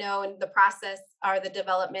elements I know in the process are the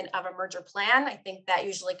development of a merger plan. I think that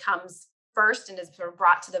usually comes first and is sort of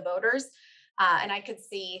brought to the voters. And I could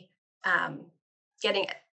see getting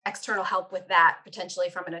external help with that, potentially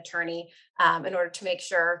from an attorney, in order to make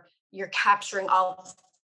sure you're capturing all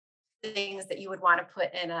the things that you would want to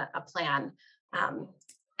put in a plan.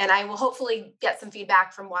 And I will hopefully get some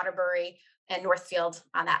feedback from Waterbury and Northfield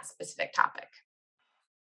on that specific topic.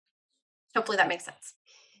 Hopefully that makes sense.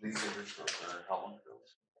 These figures for how long ago?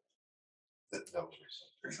 That was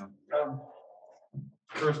recent.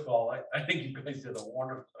 First of all, I think you guys did a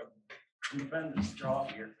wonderful, tremendous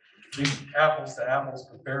job here. The apples to apples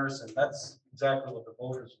comparison, that's exactly what the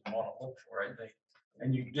voters want to look for, I think.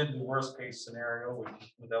 And you did the worst case scenario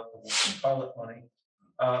without the pilot money.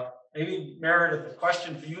 Maybe Meredith, a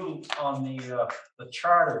question for you on the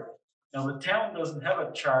charter. Now, the town doesn't have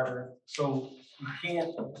a charter, so you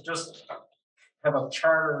can't just have a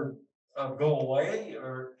charter go away,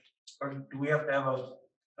 or do we have to have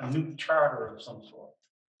a new charter of some sort?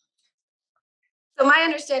 So my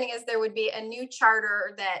understanding is there would be a new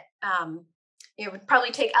charter that would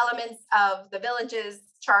probably take elements of the village's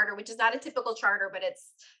charter, which is not a typical charter, but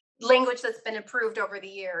it's language that's been approved over the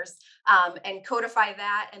years, and codify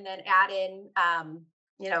that, and then add in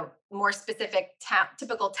more specific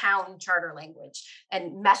typical town charter language,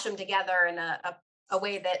 and mesh them together in a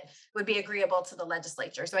way that would be agreeable to the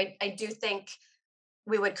legislature. So I do think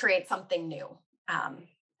we would create something new,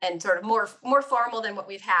 and sort of more formal than what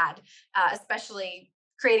we've had, especially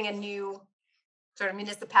creating a new sort of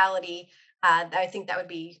municipality. I think that would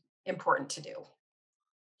be important to do.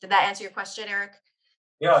 Did that answer your question, Eric?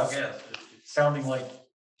 Yeah, I guess. It's sounding like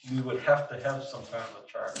we would have to have some kind of a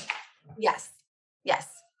charter. Yes.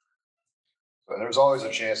 Yes. But there's always a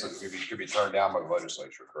chance that it could be turned down by the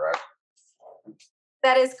legislature, correct?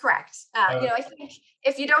 That is correct. I think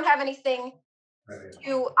if you don't have anything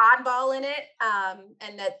too oddball in it,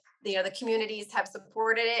 and that the communities have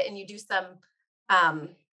supported it, and you do some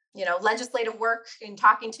legislative work in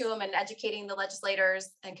talking to them and educating the legislators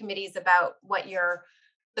and committees about what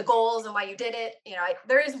the goals and why you did it,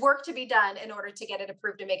 there is work to be done in order to get it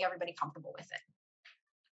approved and make everybody comfortable with it.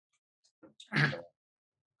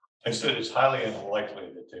 I said it's highly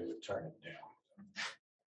unlikely that they would turn it down.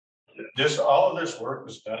 All of this work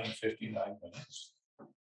was done in 59 minutes.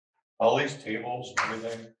 All these tables and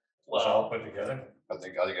everything was all put together. I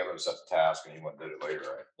think I would set the task and he went and did it later,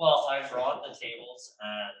 right? Well, I brought the tables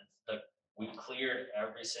and we cleared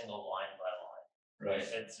every single line by line. Right.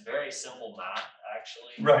 It's very simple math,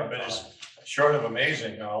 actually. Right, but it's short of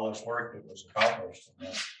amazing all this work that was accomplished in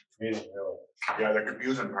that meeting, really. Yeah, the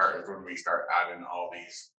confusing part is when we start adding all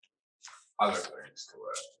these other things to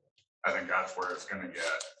it. I think that's where it's gonna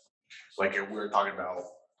get, like, if we're talking about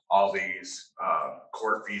all these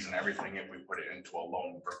court fees and everything, if we put it into a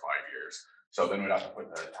loan for 5 years. So then we'd have to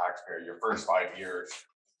put the taxpayer, your first 5 years,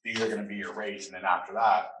 these are gonna be your rates, and then after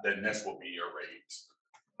that, then this will be your rates.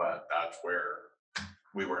 But that's where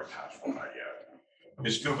we weren't past that yet.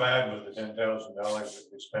 It's too bad with the $10,000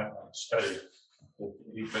 that we spent on the study, that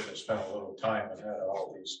he couldn't have spent a little time and had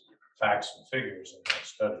all these facts and figures in that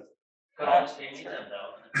study. Could always pay me them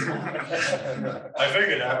though. I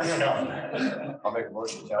figured that was coming. I'll make a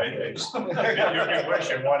motion to tell you. You can wish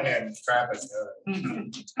in one hand, crap it the other.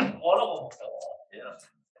 One of them fell off, yeah.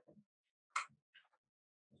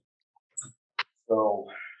 So,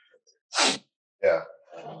 yeah.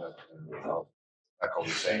 I'll echo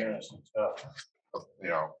the same,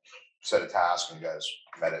 set a task and you guys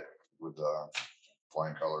met it with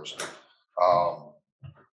flying colors.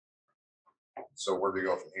 So where do we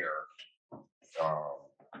go from here?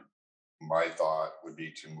 My thought would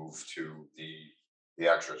be to move to the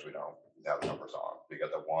extras we don't have the numbers on. We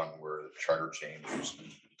got the one where the charter changes,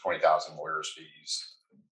 20,000 lawyers fees,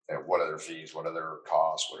 and what other fees, what other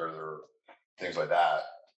costs, what other things like that,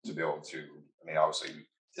 to be able to, obviously,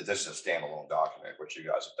 this is a standalone document, which you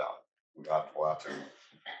guys have done. We'll have to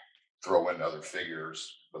throw in other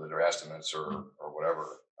figures, whether they're estimates or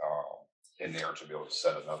whatever, in there to be able to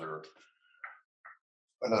set another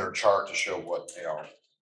chart to show what,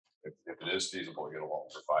 if it is feasible to get a loan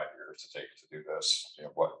for 5 years to take to do this,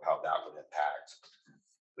 how that would impact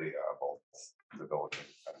both the village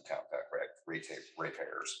and town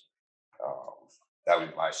ratepayers. That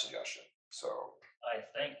would be my suggestion. So I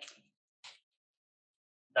think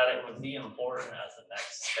that it would be important as the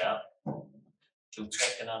next step to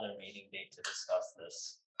pick another meeting date to discuss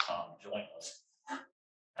this jointly.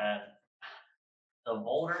 And the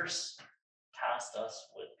voters tasked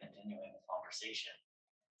us with continuing the conversation.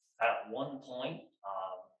 At one point,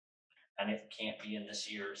 and it can't be in this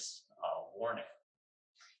year's warning,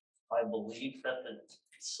 I believe that the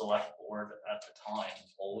select board at the time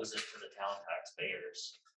owes it to the town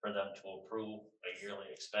taxpayers for them to approve a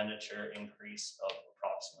yearly expenditure increase of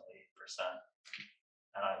approximately 8%.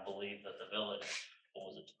 And I believe that the village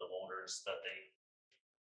owes it to the voters that they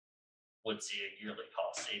would see a yearly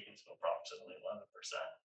cost savings of approximately 11%.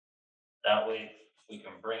 That way, we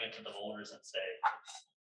can bring it to the voters and say,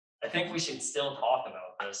 I think we should still talk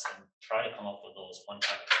about this and try to come up with those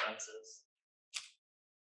one-time expenses.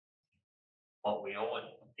 But we owe it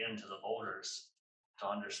into the voters to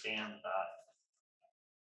understand that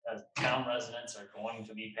as town residents are going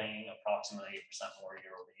to be paying approximately 8% more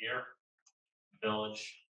year over year, village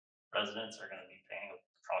residents are going to be paying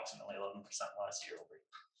approximately 11% less year over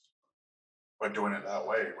year. But doing it that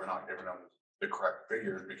way, we're not giving them the correct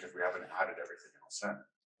figures because we haven't added everything else in.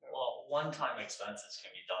 Well, one-time expenses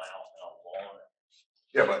can be done out in a loan.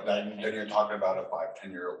 Yeah, but then you're talking about a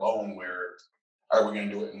 5-10 year loan where are we gonna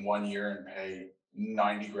do it in 1 year and pay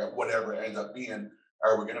 90 grand, whatever it ends up being?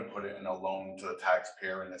 Are we gonna put it in a loan to the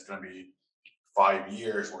taxpayer and it's gonna be 5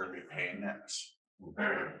 years, we're gonna be paying this?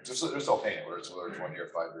 They're still paying, whether it's 1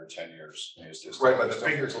 year, 5 years, 10 years. I mean, it's Right, but the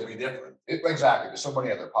figures will be different. Exactly, there's some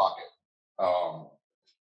money in their pocket.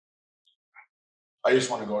 I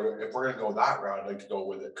just wanna go to, if we're gonna go that route, I'd like to go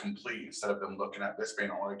with it complete instead of them looking at this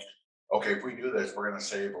being like, okay, if we do this, we're gonna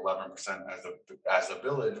save 11% as a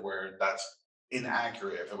village, where that's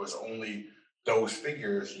inaccurate. If it was only those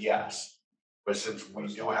figures, yes. But since we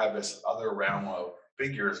do have this other realm of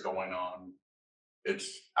figures going on,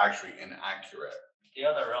 it's actually inaccurate. The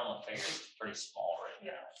other realm of figures is pretty small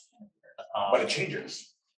right now. But it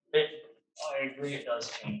changes. I agree, it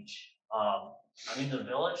does change. I mean, the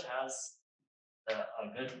village has a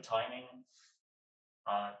good timing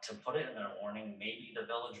to put it in their warning. Maybe the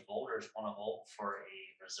village voters want to vote for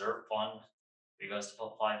a reserve fund because to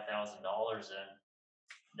put $5,000 in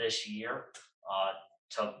this year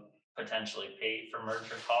to potentially pay for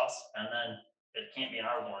merger costs, and then it can't be in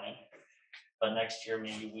our warning. But next year,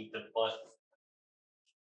 maybe we could put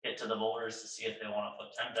it to the voters to see if they want to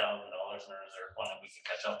put $10,000 in a reserve fund, and we can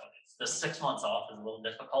catch up with it. The 6 months off is a little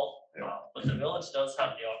difficult, but the village does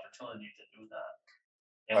have the opportunity to do that.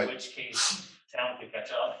 In which case, town could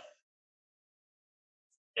catch up.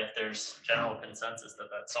 If there's general consensus that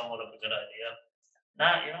that's somewhat of a good idea.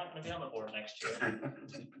 Nah, you're not going to be on the board next year.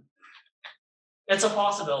 It's a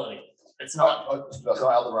possibility. It's not. That's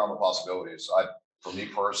not out of the realm of possibilities. For me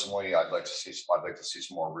personally, I'd like to see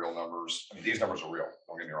some more real numbers. I mean, these numbers are real.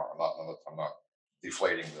 Don't get me wrong. I'm not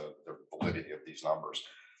deflating the validity of these numbers.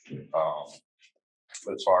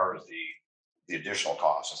 But as far as the additional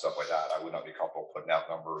costs and stuff like that, I would not be comfortable putting out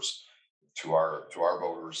numbers to our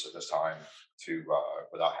voters at this time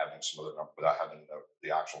without having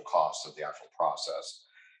the actual costs of the actual process.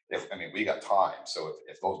 We got time. So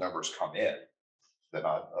if those numbers come in, then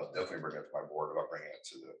I'll definitely bring it to my board about bringing it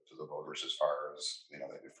to the voters as far as,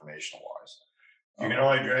 informational wise. You can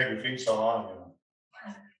only drag your feet so long,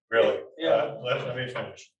 really. Yeah. Let me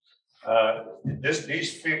finish.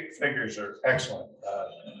 These figures are excellent.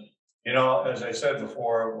 As I said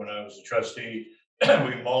before, when I was a trustee,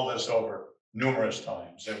 we mulled this over numerous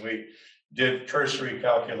times, and we did cursory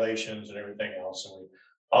calculations and everything else, and we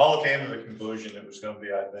all came to the conclusion that it was going to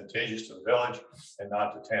be advantageous to the village and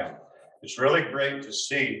not to town. It's really great to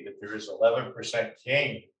see that there is 11%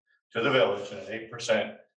 gain to the village and an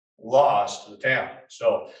 8% loss to the town.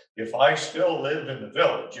 So if I still lived in the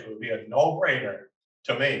village, it would be a no-brainer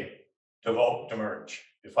to me to vote to merge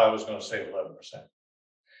if I was going to save 11%.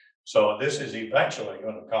 So this is eventually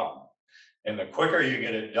going to come. And the quicker you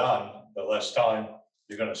get it done, the less time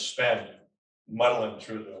you're going to spend muddling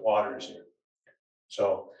through the waters here.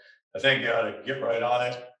 So I think you ought to get right on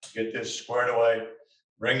it, get this squared away,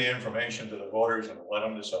 bring the information to the voters and let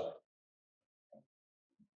them decide.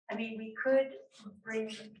 I mean, we could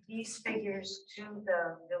bring these figures to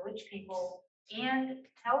the village people and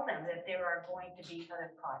tell them that there are going to be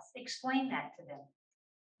other costs. Explain that to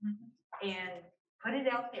them. And put it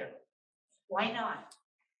out there. Why not?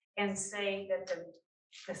 And say that the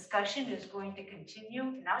discussion is going to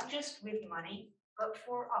continue, not just with money, but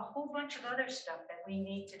for a whole bunch of other stuff that we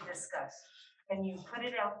need to discuss. And you put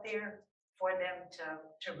it out there for them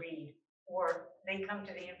to read, or they come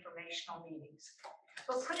to the informational meetings.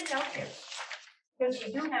 But put it out there, because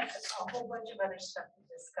we do have a whole bunch of other stuff to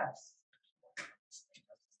discuss.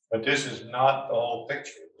 But this is not the whole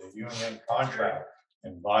picture. The union contract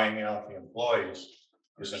and buying out the employees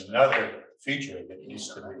is another feature that needs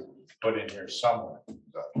to be put in here somewhere.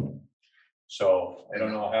 So I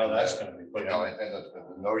don't know how that's going to be put in. And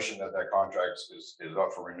the notion that contract is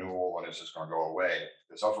up for renewal and it's just going to go away.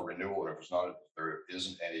 It's up for renewal, and if there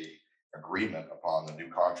isn't any agreement upon the new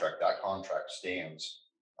contract, that contract stands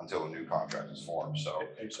until a new contract is formed. So,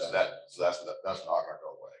 Exactly. that's not going to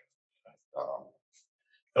go away.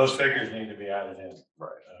 Those figures need to be added in. Right.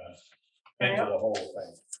 Into the whole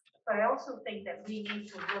thing. But I also think that we need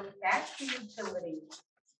to look at the utility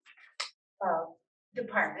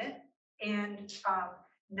department and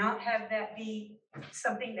not have that be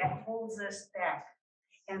something that holds us back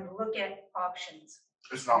and look at options.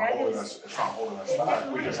 It's not That holding is- us, it's not holding us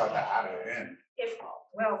back, we just have to add it in. If,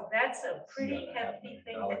 well, that's a pretty hefty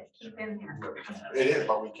thing to keep in there. It is,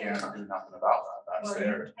 but we can't do nothing about that, Well, that's you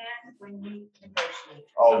there. can when you negotiate.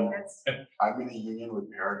 Oh, That's, I'm in a union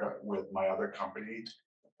with Paragon, with my other company.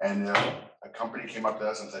 And a company came up to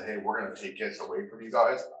us and said, hey, we're gonna take this away from you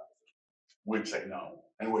guys. We'd say no,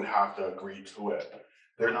 and would have to agree to it.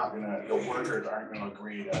 They're not gonna, the workers aren't gonna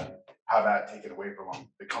agree to have that taken away from them.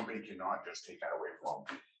 The company cannot just take that away from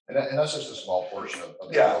them. And that's just a small portion of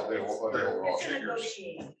the Yeah. overall it's a figures.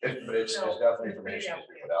 negotiating. But it's So, definitely we put it information out that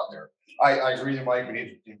we there. put out there. I agree with you, Mike, we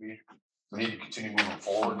need to continue moving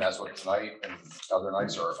forward, and that's what tonight and other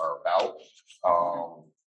nights are about.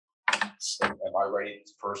 Am I ready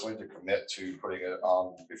personally to commit to putting it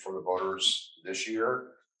on before the voters this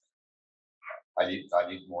year? I need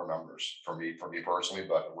more numbers for me personally,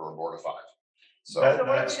 but we're a board of 5. So So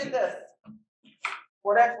what if we did this?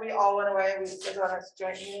 What if we all went away, we sit on a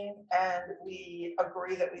joint meeting and we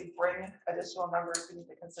agree that we bring additional numbers we need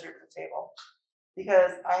to consider to the table?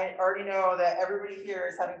 Because I already know that everybody here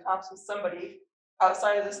is having talks with somebody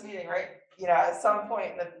outside of this meeting, right? You know, at some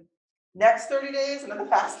point in the next 30 days and in the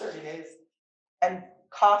past 30 days. And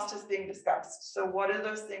cost is being discussed. So what are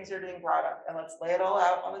those things that are being brought up? And let's lay it all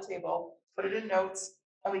out on the table, put it in notes,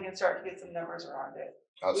 and we can start to get some numbers around it.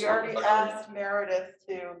 We already asked Meredith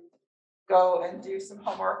to go and do some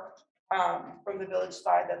homework from the village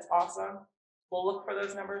side. That's awesome. We'll look for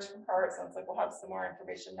those numbers from her. It sounds like we'll have some more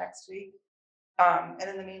information next week. And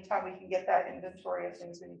in the meantime, we can get that inventory of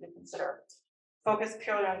things we need to consider. Focus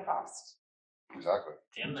purely on cost. exactly.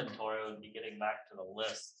 The inventory would be getting back to the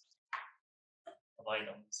list of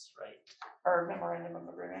items, right? Or memorandum of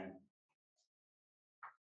agreement.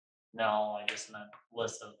 No, I just meant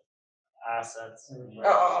list of assets. The You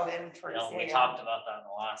inventory. know, we talked about that in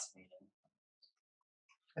the last meeting.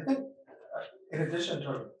 I think, in addition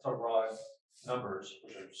to raw numbers,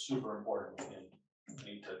 which are super important, and we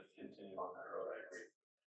need to continue on that road, I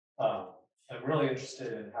agree. I'm really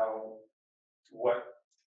interested in what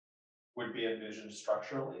would be envisioned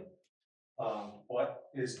structurally. What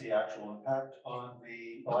is the actual impact on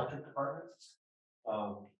the electric department?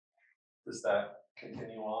 Does that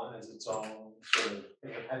continue on as its own sort of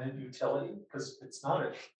independent utility? Because it's not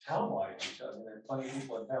a town-wide utility. I mean, there are plenty of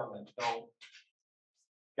people in town that don't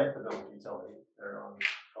get the village utility. They're on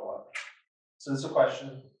co-op. So this is a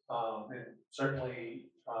question. And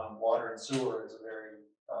certainly water and sewer is a very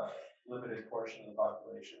limited portion of the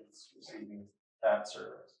population that's receiving that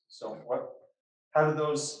service. So how are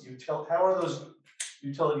those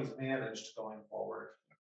utilities managed going forward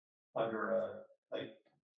under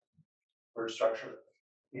bird structure?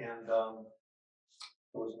 And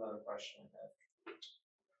there was another question I had.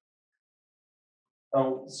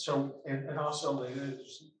 Oh, so, and also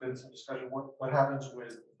there's been some discussion, what happens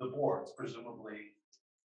with the boards? Presumably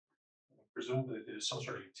there's some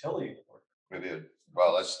sort of utility board. We did.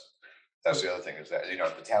 Well, that's the other thing is that, you know,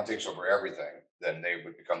 if the town takes over everything, then they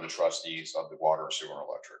would become the trustees of the water, sewer, and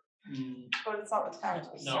electric. But it's not the town.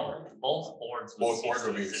 No, both boards. Both boards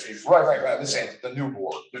would be cease. Right. I'm just saying, the new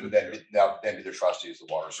board, would then be the trustees of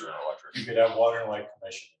the water, sewer, and electric. You could have water and light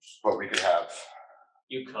commissioners. But we could have,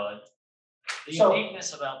 You could. The So-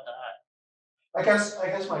 uniqueness about that, I guess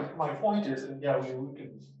my point is, and yeah, we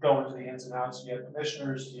can go into the ins and outs. You have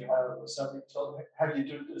commissioners, you have a separate utility. How do you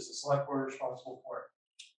do this? The select board responsible for it.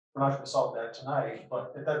 We're not going to solve that tonight,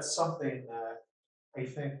 but if that's something that I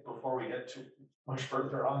think before we get too much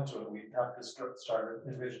further onto it, we have to start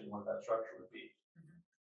envisioning what that structure would be.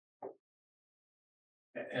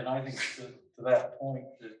 And I think to that point,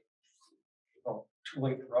 that, well, too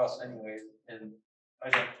late for us anyway, and I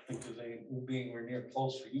don't think there's any being anywhere near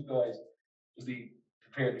close for you guys to be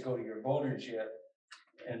prepared to go to your voters yet.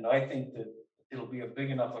 And I think that it'll be a big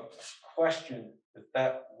enough a question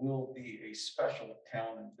that will be a special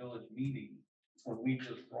town and village meeting when we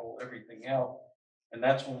just roll everything out. And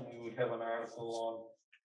that's when we would have an article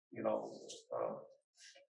on, you know,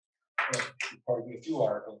 probably a few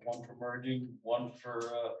articles, one for merging, one for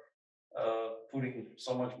putting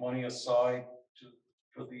so much money aside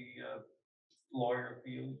for the lawyer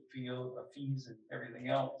fees and everything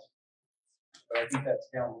else. But I think that's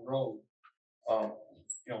down the road.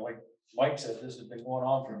 You know, like Mike said, this has been going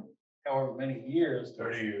on for however many years.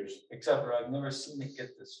 30 years. Except for I've never seen it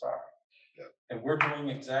get this far. Yeah. And we're doing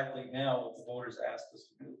exactly now what the voters asked us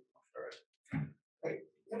to do.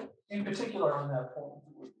 In particular on that point,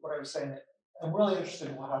 what I was saying, I'm really interested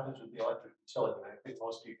in what happens with the electric utility. And I think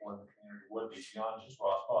most people in the community would be beyond just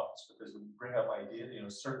raw thoughts, because when you bring up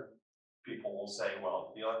ideas, certain people will say,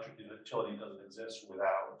 well, the electric utility doesn't exist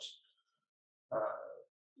without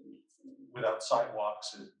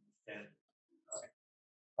sidewalks and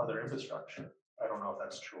other infrastructure. I don't know if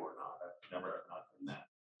that's true or not. I'm not in that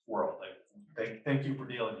world. Thank you for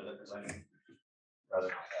dealing with it, because I think rather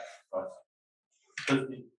not that. But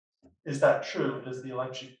is that true? Does the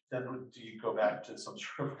election, then do you go back to some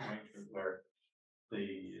sort of arrangement where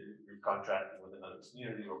you're contracting with another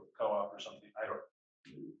community or co-op or something? I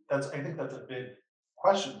think that's a big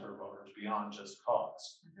question for voters beyond just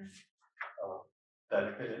cost. That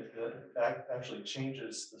it actually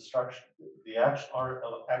changes the structure,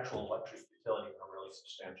 our actual electric utility in a really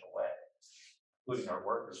substantial way, including our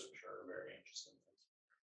workers, I'm sure are very interested.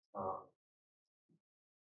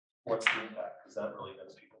 What's the impact? Because that really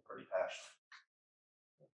gets people pretty passionate.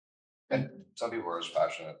 And some people are as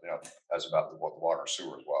passionate, as about the water and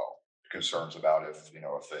sewer as well. Concerns about if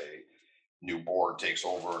a new board takes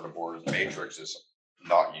over and the board matrix is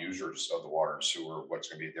not users of the water and sewer, what's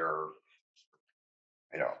going to be their,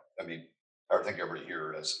 I think everybody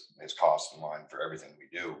here has cost in mind for everything we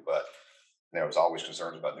do, but there's always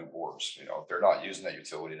concerns about new boards. If they're not using that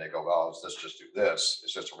utility, they go, well, let's just do this.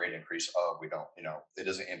 It's just a rate increase of, we don't, it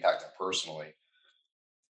doesn't impact them personally.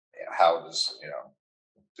 How does,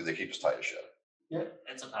 do they keep us tight as shit? Yeah,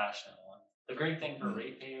 it's a passionate one. The great thing for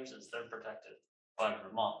ratepayers is they're protected by the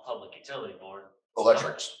Vermont Public Utility Board.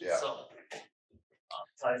 Electrics, yeah. So,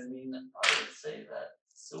 I would say that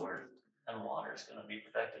sewer and water is going to be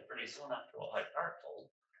protected pretty soon after what Hyde Park told.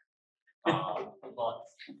 But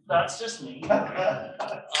that's just me.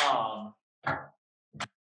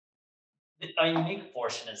 A unique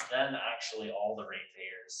portion is then actually all the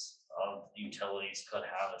ratepayers of utilities could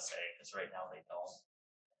have a say, because right now they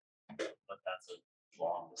don't. But that's a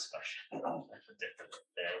long discussion. That's a different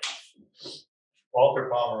day. Walter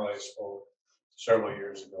Pomeroy spoke several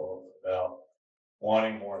years ago about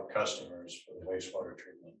wanting more customers for the wastewater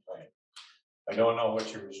treatment plant. I don't know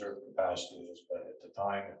what your reserve capacity is, but at the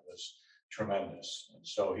time it was tremendous. And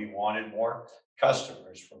so he wanted more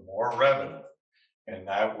customers for more revenue. And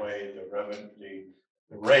that way the revenue,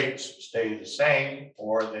 the rates stay the same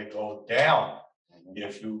or they go down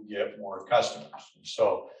if you get more customers. And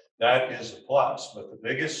so that is a plus. But the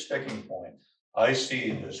biggest sticking point I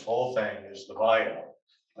see in this whole thing is the buyout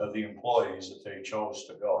of the employees that they chose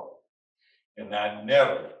to go. And that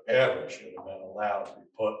never, ever should have been allowed to be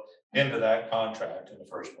put into that contract in the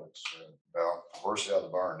first place. Well, we're out of the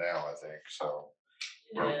barn now, I think. So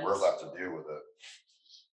we're left to deal with it.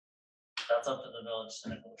 That's up to the village to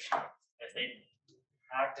negotiate. If they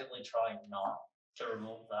actively try not to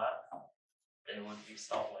remove that, they would be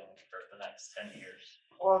stalling for the next 10 years.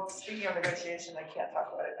 Well, speaking of negotiation, I can't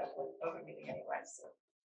talk about it at the open meeting anyway, so.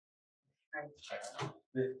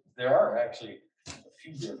 There are actually a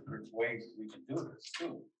few different ways that we can do this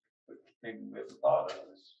too, but maybe we haven't thought of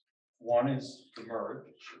this. One is the merge.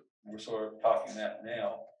 We're sort of talking that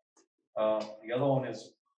now. The other one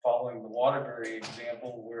is following the Waterbury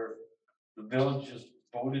example where the village just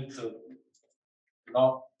voted to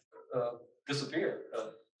not disappear,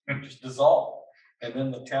 just dissolve. And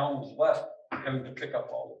then the town was left having to pick up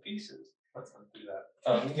all the pieces. Let's not do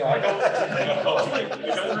that. Yeah, I don't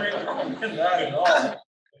recommend that at all.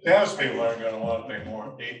 Townspeople aren't going to want to pay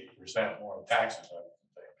more, 8% more in taxes.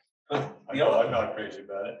 But I'm not crazy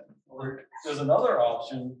about it. There's another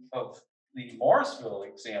option of the Morrisville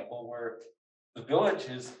example where the village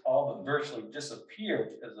has all but virtually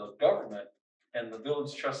disappeared as a government, and the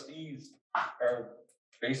village trustees are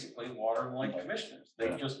basically water and light commissioners.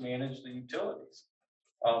 They just manage the utilities.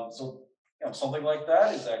 So something like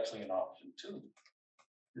that is actually an option too.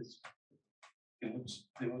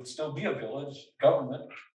 It would still be a village government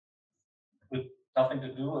with nothing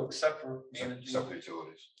to do except for managing. Except the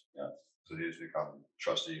utilities. Yeah. So these become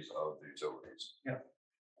trustees of the utilities. Yeah.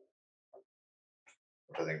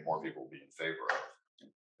 Which I think more people will be in favor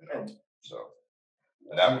of. So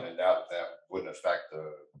and that wouldn't affect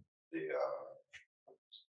the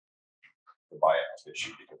buyout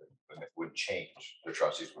issue because it wouldn't change. The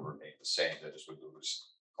trustees would remain the same. They just would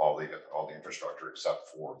lose all the infrastructure except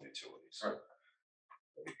for the utilities. Right.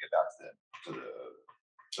 We get back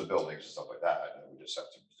to the buildings and stuff like that, and we just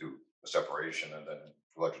have to do a separation, and then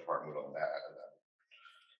the electric department would own that. And then,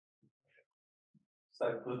 does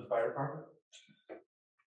that include the fire department?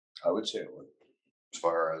 I would say it would. As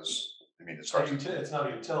far as it's not a utility.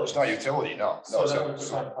 It's not utility, no. So that would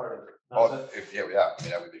become part of it. Yeah,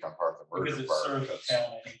 that would become part of the merger. Because it serves the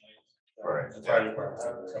town anyway. Right. The fire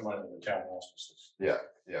department would come under the town auspices. Yeah,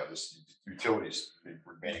 this utilities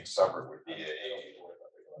remaining separate would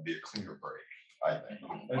be a cleaner break, I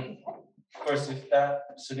think. Of course, if that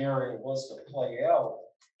scenario was to play out,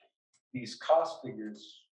 these cost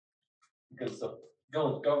figures, because the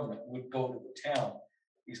village government would go to the town,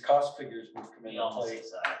 these cost figures would come Be into almost play.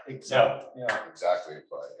 exact. Exactly, yeah. Exactly,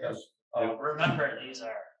 but Yes. Remember, these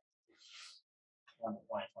are 1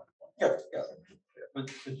 point, 1 point. Yeah. But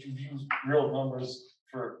you've used real numbers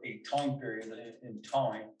for a time period in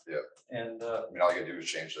time. Yeah. And, I mean, all you gotta do is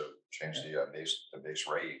change the base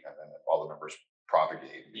rate, and then all the numbers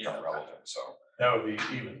propagate and become relevant, so. That would be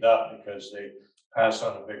evened up because they pass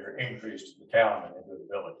on a bigger increase to the town than they do the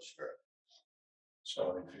village.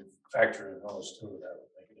 So if you factor in those two, that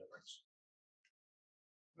would make a difference.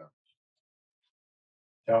 No.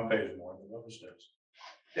 Town pays more than the village does.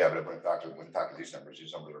 Yeah, but when factor these numbers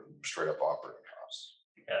are straight up operating costs.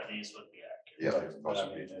 Yeah, these would be accurate. Yeah, But those I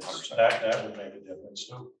would mean, be it's- 100%. that would make a difference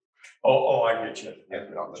too. Oh, I get you. Yeah,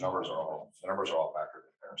 the numbers are all factored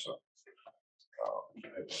in there, so.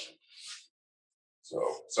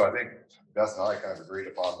 So I think Beth and I kind of agreed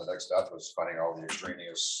upon the next step was finding all the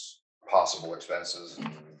extraneous possible expenses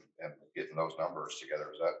and getting those numbers together.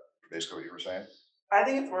 Is that basically what you were saying? I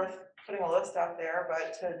think it's worth putting a list out there,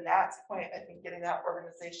 but to Nat's point, I think getting that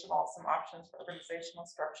some options for organizational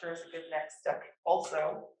structure is a good next step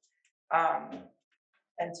also.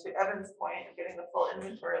 And to Evan's point, getting the full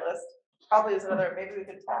inventory list probably is another, maybe we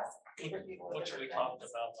could task different people with Which we different talked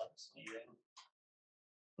things. about last meeting.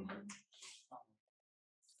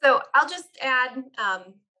 So I'll just add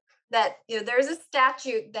that there's a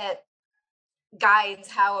statute that guides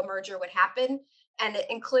how a merger would happen, and it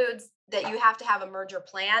includes that you have to have a merger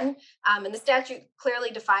plan. And the statute clearly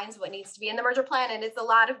defines what needs to be in the merger plan, and it's a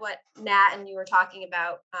lot of what Nat and you were talking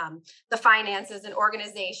about, the finances and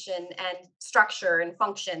organization and structure and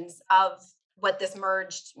functions of what this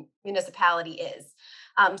merged municipality is.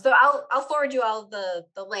 So I'll forward you all the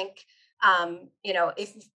link.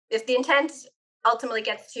 If the intent ultimately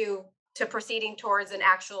gets to proceeding towards an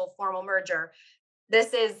actual formal merger,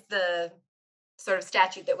 this is the sort of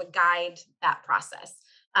statute that would guide that process.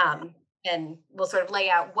 And we'll sort of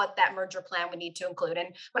lay out what that merger plan would need to include.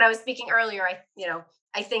 And when I was speaking earlier,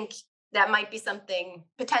 I think that might be something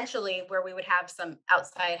potentially where we would have some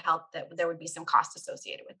outside help, that there would be some cost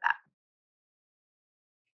associated with that.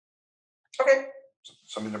 Okay.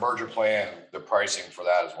 So I mean, the merger plan, the pricing for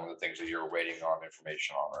that is one of the things that you're waiting on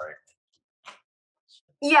information on, right?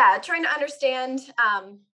 Yeah, trying to understand,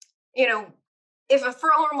 if a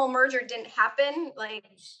formal merger didn't happen, like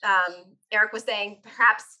Eric was saying,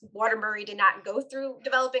 perhaps Waterbury did not go through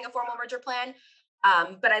developing a formal merger plan.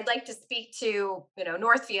 But I'd like to speak to,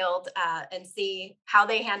 Northfield and see how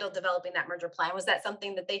they handled developing that merger plan. Was that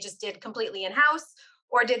something that they just did completely in-house,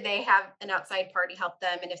 or did they have an outside party help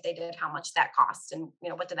them? And if they did, how much that cost, and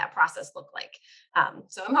what did that process look like?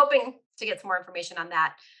 So I'm hoping to get some more information on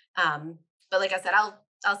that. But like I said,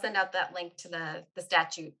 I'll send out that link to the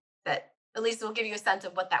statute that at least will give you a sense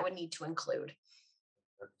of what that would need to include.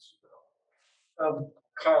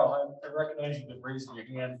 Kyle, I recognize you've been raising your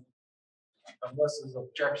hand. Unless there's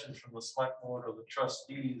objections from the select board or the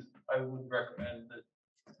trustees, I would recommend that,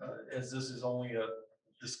 as this is only a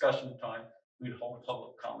discussion time, we'd hold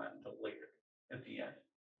public comment until later at the end.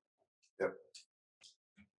 Yep.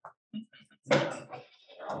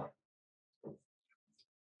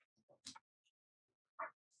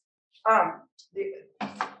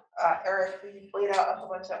 Eric, we laid out a whole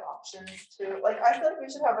bunch of options too. Like, I feel like we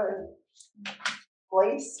should have a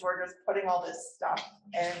place where just putting all this stuff.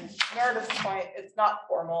 And Meredith's point, it's not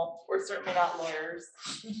formal. We're certainly not lawyers.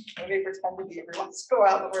 We may pretend to be every once in a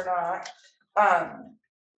while, but we're not.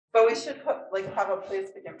 But we should have a place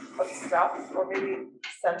we can put stuff, or maybe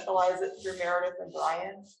centralize it through Meredith and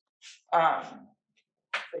Brian.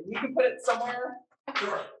 But you can put it somewhere.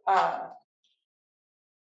 Sure.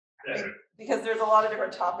 Because there's a lot of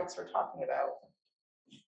different topics we're talking about.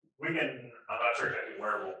 I'm not sure exactly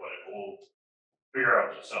where we'll put it, we'll figure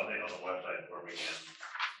out something on the website where we can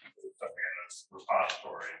put something in this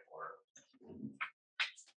repository or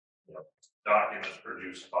documents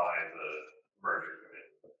produced by the merger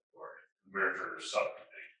committee or merger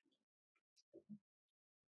subcommittee.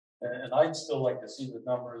 And I'd still like to see the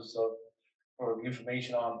numbers or the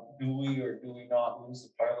information on, do we or do we not lose the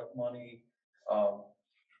pilot money?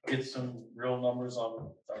 Get some real numbers on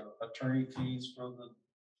attorney fees for the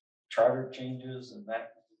charter changes and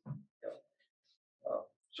that.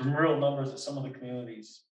 Some real numbers that some of the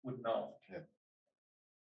communities would know.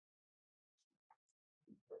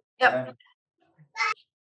 Yep.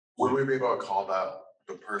 Would we be able to call that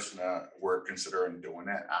the person that we're considering doing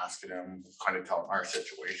it, asking them, kind of tell them our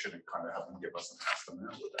situation and kind of have them give us an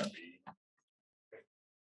estimate, would that be?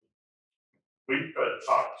 We could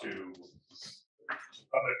talk to,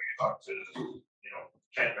 probably we could talk to,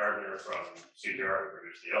 Kent Gardner from CGR, who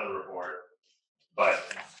produced the other report. But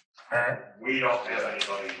we don't have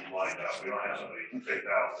anybody lined up. We don't have somebody picked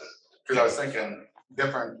out. Because I was thinking,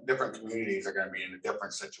 different communities are gonna be in a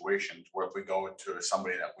different situation, where if we go to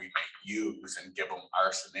somebody that we may use and give them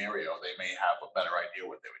our scenario, they may have a better idea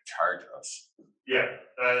what they would charge us. Yeah,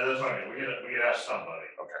 that's what I mean. We could ask somebody.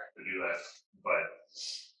 Okay. To do that, but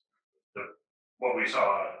what we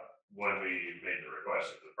saw when we made the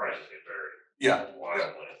request, the prices get very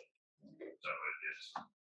wildly. So it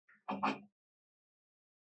is.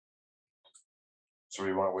 So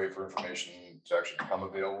we want to wait for information to actually become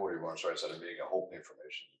available, or you want to try to set a meeting, I hope the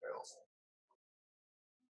information is available.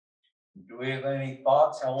 Do we have any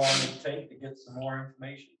thoughts how long it would take to get some more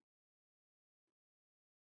information?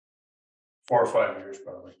 4 or 5 years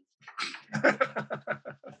probably.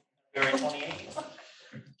 February 28th.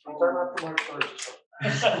 So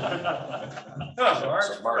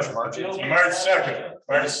March 18th. March 2nd,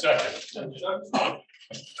 March 2nd.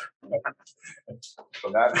 So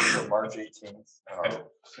that is for March 18th.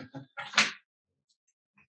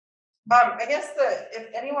 I guess if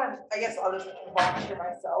anyone, I guess I'll just volunteer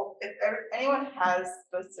myself, if anyone has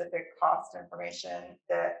specific cost information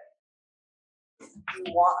that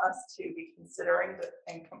you want us to be considering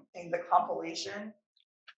in the compilation,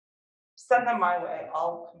 send them my way.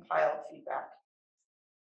 I'll compile feedback,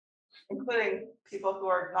 including people who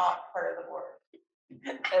are not part of the board.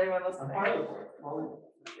 Anyone listening?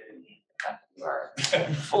 You are.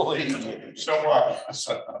 Fully. So what?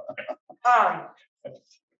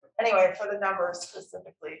 Anyway, for the numbers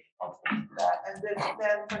specifically, I'll take that. And then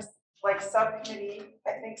for like subcommittee,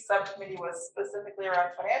 I think subcommittee was specifically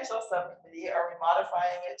around financial subcommittee. Are we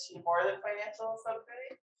modifying it to more than financial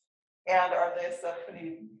subcommittee? And are the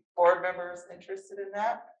subcommittee board members interested in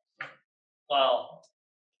that? Well,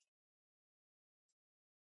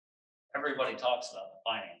 everybody talks about the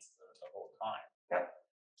finances the whole time. Yep.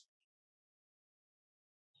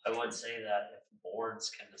 I would say that if boards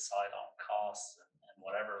can decide on costs and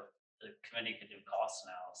whatever, the committee could do cost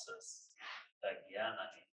analysis. Again, I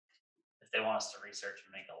mean, if they want us to research and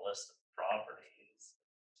make a list of properties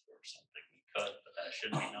or something, we could, but that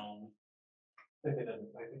should be known. I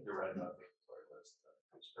think you're right about the inventory list.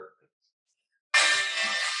 It's perfect.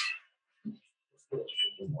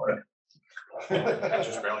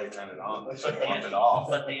 Just barely turn it on, just bump it off.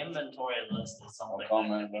 But the inventory list is something that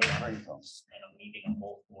can be done in a meeting of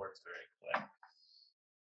both boards very quick.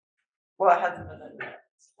 Well, it hasn't been in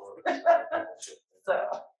so.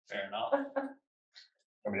 Fair enough.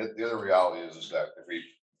 I mean, the other reality is that if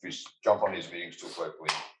we jump on these meetings too quickly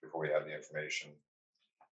before we have the information,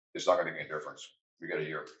 it's not gonna make any difference. We get a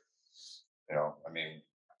year. I mean,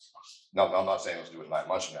 no, I'm not saying let's do it that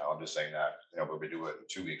much now. I'm just saying that, but we do it in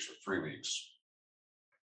 2 weeks or 3 weeks,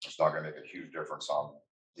 it's not gonna make a huge difference on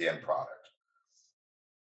the end product.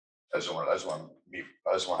 I just want to have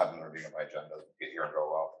another meeting on my agenda, get here and go,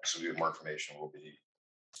 well, so we have more information, we'll be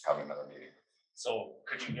having another meeting. So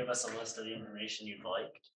could you give us a list of the information you'd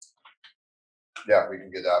like? Yeah, we can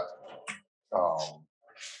get that.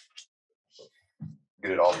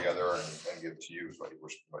 Get it all together and give it to you, is what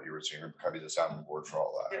you were seeing, kind of the sounding board for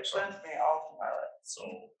all that. It So sends me all compile it. So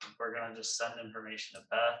we're gonna just send information to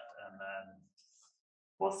Beth and then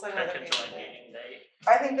We'll send pick it. a joint meeting date.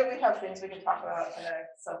 I think that we have things we can talk about in a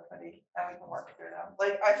subcommittee and we can work through them.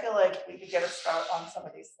 Like, I feel like we could get a start on some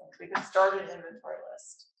of these things. We can start an inventory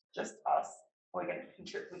list, just us. We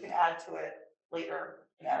can add to it later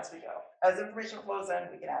and as we go. As information flows in,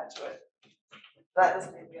 we can add to it. That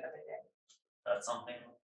doesn't need to be everything. That's something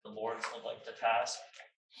the boards would like to task.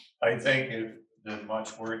 I think if the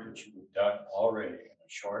much work that you've done already in a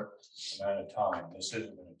short amount of time, this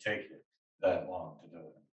isn't gonna take you that long to do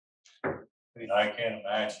it. And I can't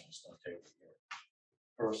imagine it's gonna take a year.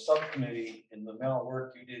 For a subcommittee, in the amount of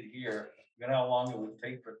work you did here, you know how long it would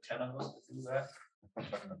take for 10 of us to do that?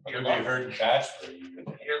 You'll be heard catch for you.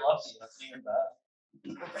 You're lucky, that's even bad.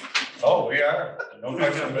 Oh, we are. No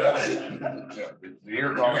question about it. the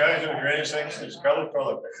year You comment, guys are the greatest things since color.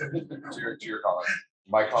 to your comment,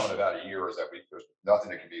 my comment about a year is that there's nothing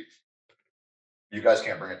that can be, you guys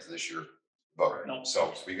can't bring it to this year vote. No.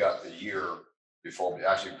 So we got the year before we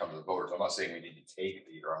actually come to the voters. I'm not saying we need to take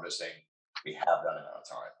the year, I'm just saying we have that amount of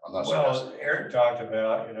time. I'm not Well, suggesting. Eric talked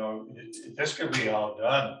about, this could be all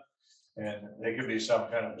done. And there could be some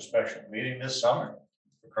kind of a special meeting this summer,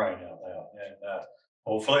 for crying out loud. And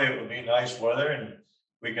hopefully it would be nice weather and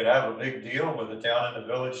we could have a big deal with the town and the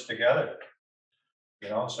village together. You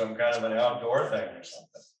know, some kind of an outdoor thing or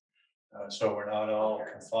something. So we're not all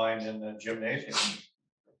confined in the gymnasium.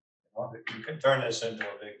 You know, you can turn this into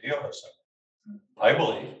a big deal or something. I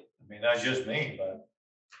believe. I mean, that's just me, but.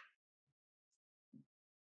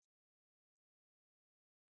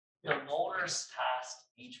 The voters tasked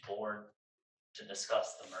each board to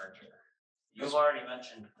discuss the merger. You've already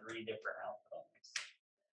mentioned 3 different outcomes.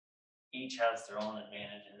 Each has their own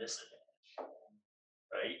advantage and disadvantage,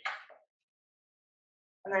 right?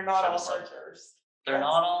 And they're not all So- mergers. They're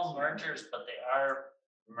not all mergers, but they are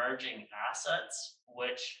merging assets,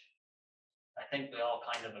 which I think we all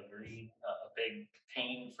kind of agree a big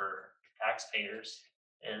pain for taxpayers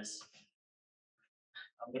is,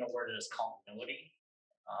 I'm gonna word it as continuity.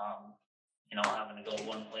 You know, having to go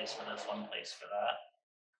one place for this, one place for that.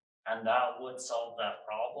 And that would solve that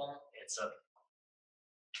problem. It's a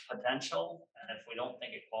potential, and if we don't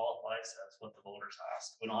think it qualifies, that's what the voters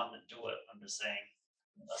asked. We don't have to do it. I'm just saying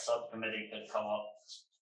a subcommittee could come up,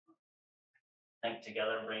 think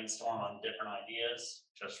together, brainstorm on different ideas,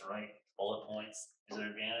 just write bullet points. These are the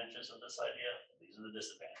advantages of this idea. These are the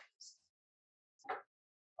disadvantages.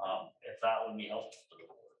 If that would be helpful for the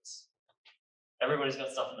boards. Everybody's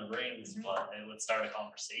got stuff in their brains, but it would start a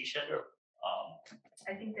conversation.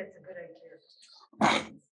 I think that's a good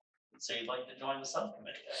idea. So you'd like to join the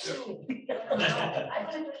subcommittee?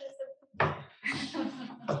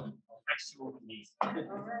 Next year will be easy. All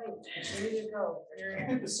right, there you go. I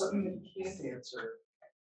think it's something that you can't answer.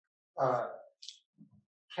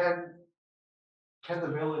 Can the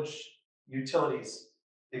village utilities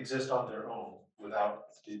exist on their own without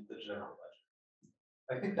the general budget?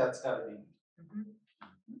 I think that's gotta be,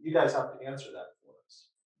 you guys have to answer that for us.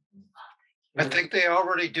 I think they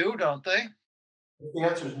already do, don't they? If the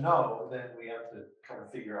answer is no, then we have to kind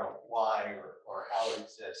of figure out why or how it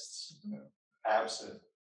exists, absent,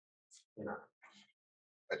 you know.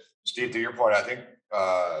 Steve, to your point, I think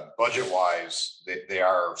budget wise, they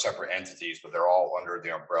are separate entities, but they're all under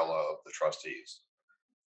the umbrella of the trustees.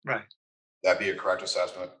 Right. That'd be a correct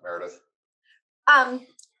assessment, Meredith?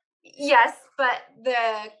 Yes, but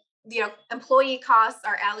the employee costs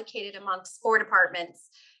are allocated amongst 4 departments.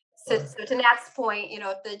 So to Nat's point,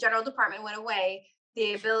 if the general department went away,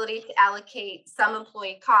 the ability to allocate some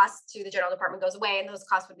employee costs to the general department goes away, and those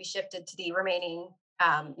costs would be shifted to the remaining,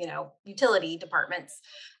 utility departments.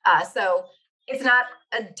 So it's not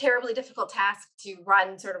a terribly difficult task to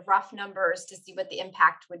run sort of rough numbers to see what the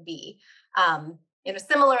impact would be.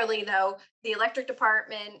 Similarly, though, the electric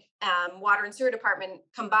department, water and sewer department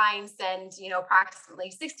combined send,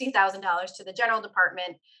 approximately $60,000 to the general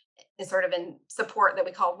department is sort of in support that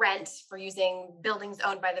we call rent for using buildings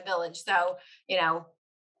owned by the village. So,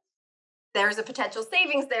 there's a potential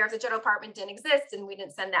savings there if the general department didn't exist and we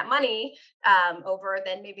didn't send that money over,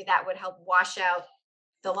 then maybe that would help wash out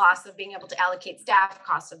the loss of being able to allocate staff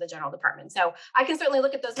costs of the general department. So I can certainly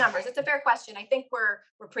look at those numbers. It's a fair question. I think we're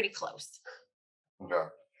pretty close. Okay.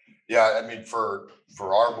 Yeah, I mean, for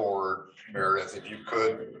our board, Meredith, if you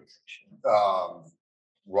could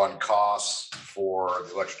run costs for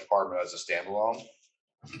the election department as a standalone.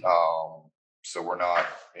 So we're not,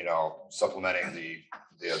 supplementing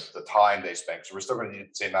the time they spend. So we're still gonna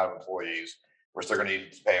need the same amount of employees. We're still gonna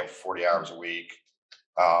need to pay them for 40 hours a week.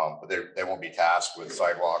 But they won't be tasked with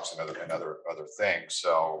sidewalks and other things.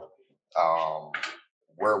 So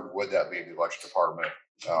where would that leave the election department?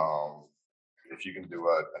 If you can do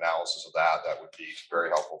an analysis of that, that would be very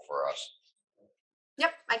helpful for us.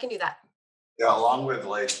 Yep, I can do that. Yeah, along with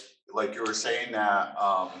like you were saying that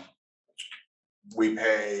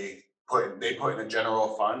they put in a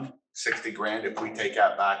general fund 60 grand. If we take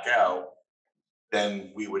that back out,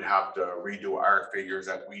 then we would have to redo our figures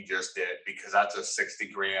that we just did, because that's a 60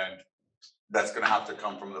 grand. That's gonna have to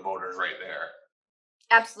come from the voters right there.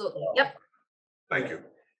 Absolutely. Yep. Thank you.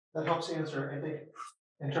 That helps answer, I think,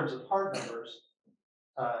 in terms of hard numbers.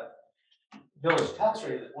 Village tax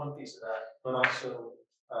rate is one piece of that, but also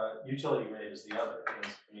utility rate is the other.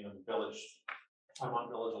 Because, village, I'm on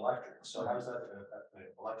village electric, so how does that affect the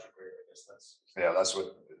electric rate? I guess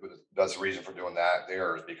that's the reason for doing that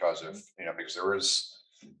there, is because of, because there is,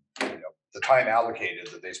 the time allocated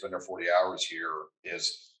that they spend their 40 hours here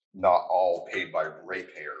is not all paid by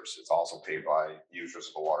ratepayers. It's also paid by users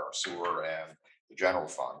of the water and sewer and the general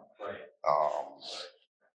fund. Right.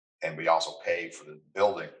 And we also pay for the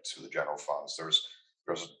building to the general funds. There's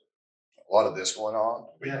a lot of this going on.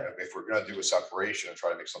 If we're going to do a separation and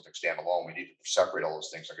try to make something stand alone, we need to separate all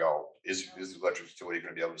those things and go, is the electric utility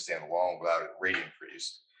going to be able to stand alone without a rate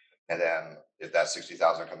increase? And then if that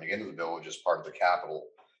 60,000 coming into the village is part of the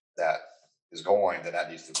capital that is going, then that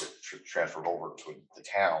needs to get transferred over to the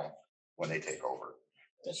town when they take over.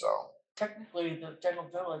 So, Technically, the general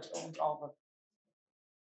village owns all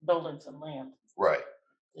the buildings and land. right,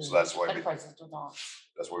 so that's why we, Enterprises do not.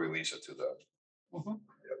 that's why we lease it to them. Mhm.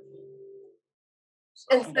 Yep.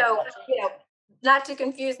 And so, not to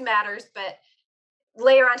confuse matters, but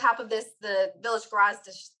layer on top of this, the village garage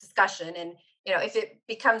discussion. And, if it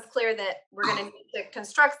becomes clear that we're going to need to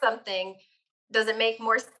construct something, does it make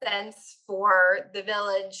more sense for the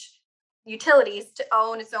village utilities to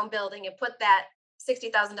own its own building and put that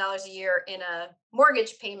 $60,000 a year in a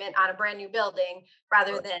mortgage payment on a brand new building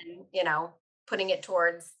rather than, putting it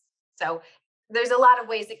towards, so there's a lot of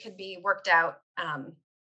ways it could be worked out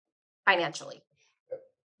financially.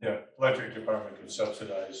 Yeah, electric department can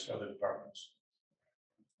subsidize other departments.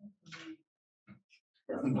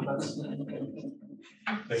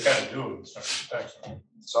 They kind of do in some respects.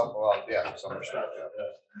 Some, well, yeah, some respect,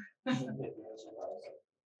 yeah.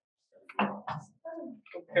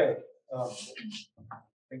 Okay. I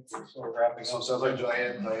think we're sort of wrapping So up. it sounds like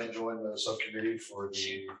Diane joined the subcommittee for the.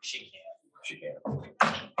 She can.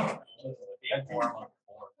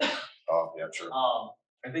 Oh, yeah, sure.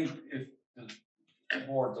 I think if the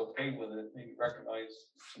board's okay with it, maybe recognize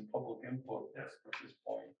some public input at this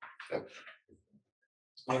point. Yep.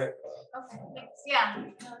 Go ahead. Okay, thanks. Yeah,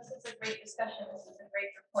 no, this is a great discussion. This is a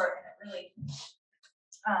great report, and it really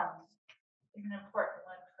is an important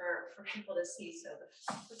one for people to see. So the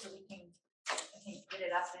quicker we can, I think, get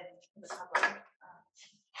it up into the public,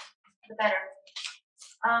 the better.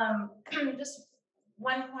 Just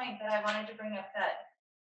one point that I wanted to bring up that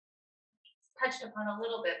touched upon a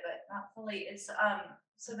little bit, but not fully, is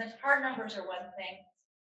so the hard numbers are one thing.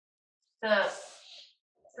 The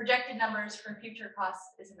projected numbers for future costs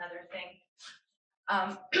is another thing.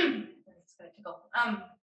 It's gonna tickle.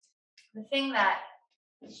 The thing that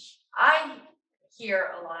I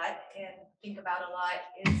hear a lot and think about a lot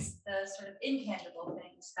is the sort of intangible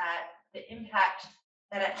things, that the impact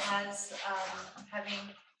that it has,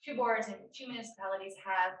 having two boards and two municipalities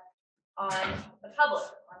have on the public,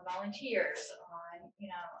 on volunteers, on,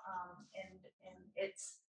 and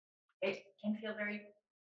it can feel very,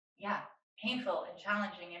 painful and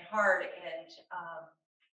challenging and hard,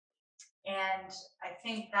 and I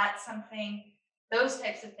think that's something, those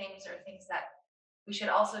types of things are things that we should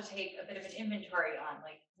also take a bit of an inventory on,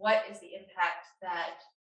 like what is the impact that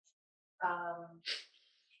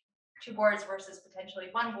two boards versus potentially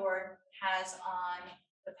one board has on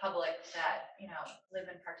the public that live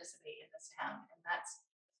and participate in this town,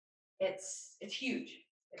 and it's huge.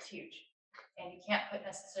 It's huge, and you can't put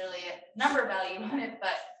necessarily a number value on it,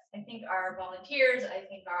 but I think our volunteers, I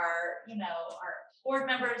think our our board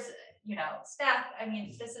members, staff. I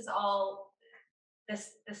mean, this is all.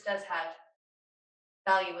 This does have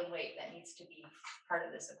value and weight that needs to be part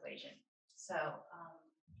of this equation. So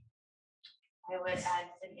I would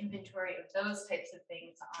add an inventory of those types of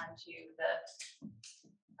things onto the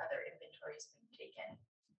other inventories being taken.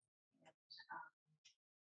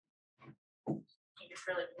 I think it's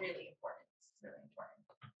really, really important. It's really important.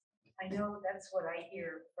 I know that's what I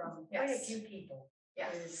hear from quite a few people,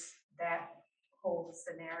 is that whole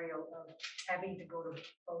scenario of having to go to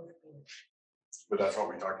both boards. But that's what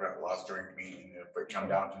we talked about last during the meeting. If it come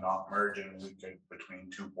down to not merging, we could, between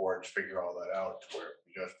two boards, figure all that out to where it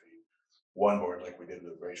would just be one board like we did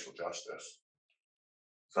with racial justice.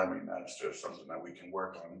 So I mean, that's just something that we can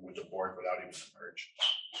work on with the board without even a merge.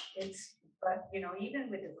 But even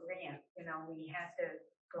with the grant, we had to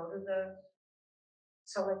go to the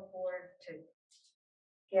select board to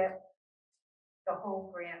get the whole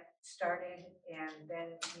grant started, and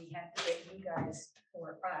then we had to get you guys,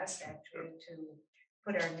 or us actually, to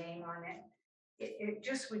put our name on it. It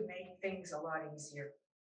just would make things a lot easier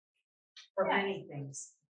for many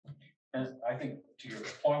things. And I think to your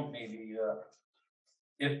point, maybe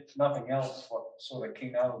if nothing else, what sort of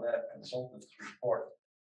came out of that consultant's report,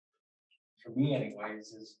 for me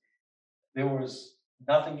anyways, is there was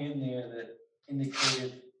nothing in there that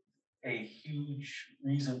indicated a huge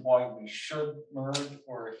reason why we should merge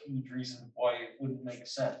or a huge reason why it wouldn't make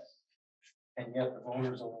sense. And yet the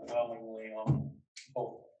voters overwhelmingly on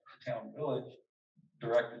both the town and village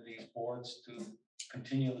directed these boards to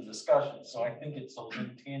continue the discussion. So I think it's those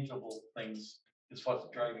intangible things is what's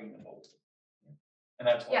driving the vote. And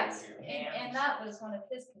that's why we're here. And that was one of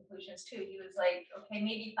his conclusions too. He was like, okay,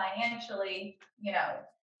 maybe financially,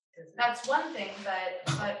 that's one thing,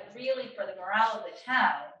 but really for the morale of the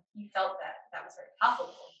town, he felt that was very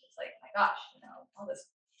palpable. It's like, my gosh, all this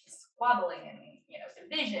squabbling and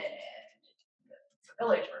division and the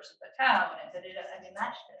village versus the town, and I mean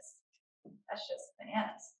that's just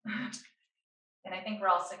bananas. And I think we're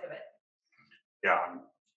all sick of it. Yeah,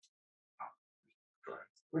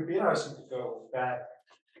 Would be interesting to go back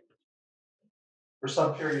for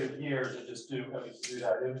some period of years and just do, I mean, to do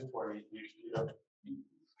that inventory, you know,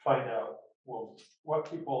 find out, well, what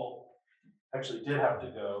people actually did have to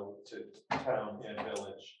go to town and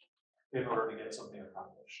village in order to get something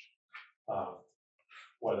accomplished.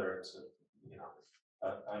 Whether it's you know,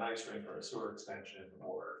 an ice rink or a sewer extension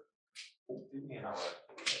or, you know,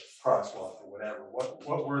 a crosswalk or whatever.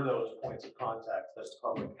 What were those points of contact that the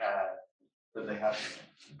public had that they had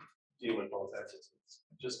to deal with both entities?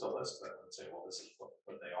 Just to list them and say, well, this is what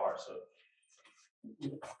they are. So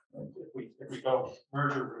if we go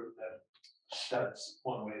merger route, then that's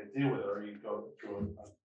one way to deal with it. Or you go through,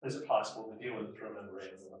 is it possible to deal with it through a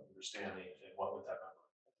memorandum of understanding, and what would that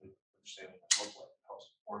memorandum of understanding look like?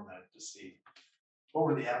 Helps form that to see what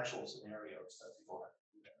were the actual scenarios that people had to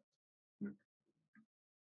do that.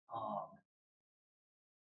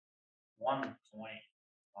 One point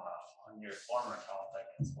on your former topic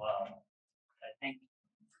as well, I think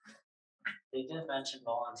they did mention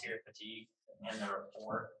volunteer fatigue in the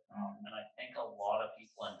report, and I think a lot of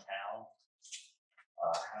people in town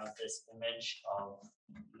have this image of,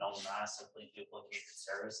 you know, massively duplicated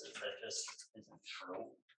services that just isn't true.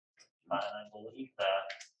 And I believe that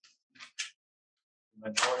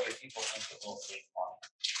the majority of people think it will save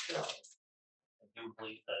money. I do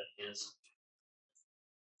believe that it is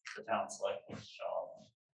the town selectman's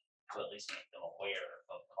job to at least make them aware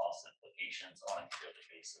of cost implications on a yearly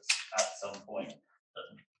basis at some point.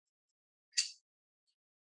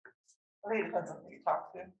 I think it depends on who you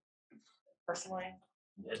talk to, personally.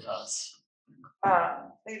 It does.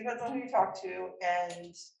 I think it depends on who you talk to,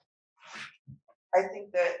 and I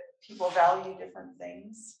think that people value different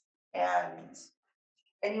things, and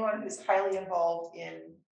anyone who's highly involved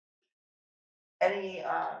in any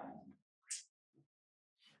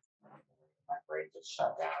my brain just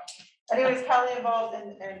shut down. Anyone who's highly involved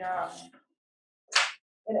in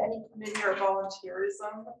any committee or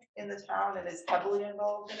volunteerism in the town and is heavily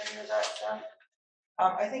involved in any of that stuff.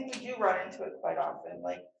 I think we do run into it quite often,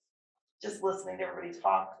 like just listening to everybody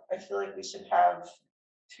talk. I feel like we should have,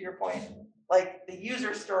 to your point, like the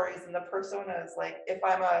user stories and the personas. Like if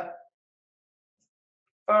I'm a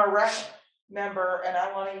rec member and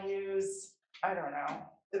I want to use, I don't know,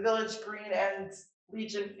 the Village Green and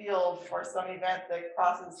Legion Field for some event that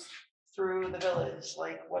crosses through the village,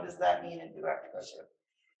 like what does that mean and do I have to go to?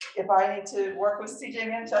 If I need to work with CJ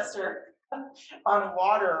Manchester on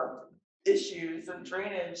water issues and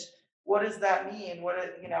drainage, what does that mean? What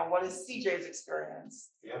is CJ's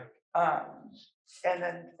experience? Yeah. And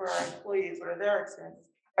then for our employees, what are their experiences?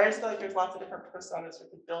 I just feel like there's lots of different personas we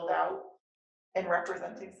could build out in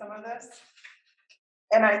representing some of this.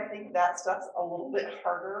 And I think that stuff's a little bit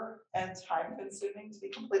harder and time consuming, to be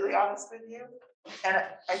completely honest with you. And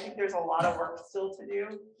I think there's a lot of work still to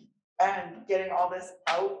do. And getting all this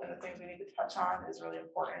out and the things we need to touch on is really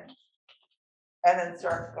important. And then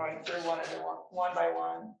start going through one by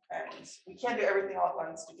one. And we can't do everything all at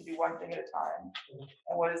once. We can do one thing at a time.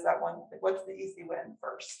 And what is that one? What's the easy win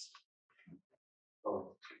first?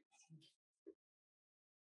 Oh.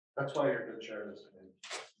 That's why you're good chair.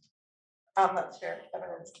 That's fair.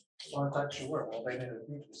 Well, I thought you were. Well, they didn't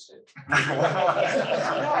agree to say. No,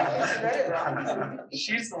 I just read it wrong.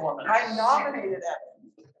 She's the one that I nominated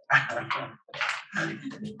Evan.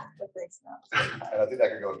 But thanks, not. And I think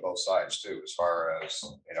that could go to both sides too, as far as,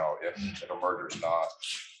 you know, if a merger is not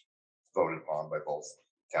voted upon by both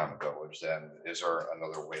town and village, then is there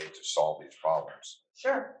another way to solve these problems?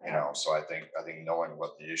 Sure. You know, so I think knowing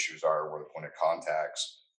what the issues are, where the point of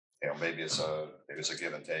contacts, you know, maybe it's a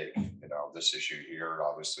give and take. You know, this issue here,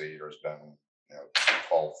 obviously, there's been, you know,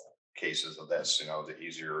 12 cases of this. You know, the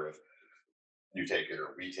easier if you take it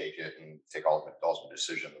or we take it and take all the ultimate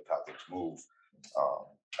decision of how things move.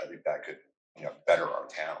 I think that could, you know, better our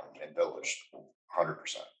town and village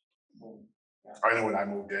 100%. I know when I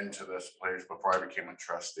moved into this place before I became a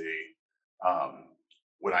trustee,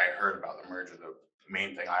 when I heard about the merger, the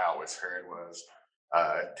main thing I always heard was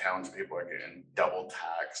townspeople are getting double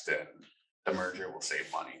taxed and the merger will save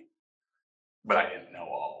money. But I didn't know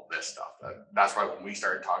all this stuff. That's why when we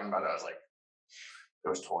started talking about it, I was like, it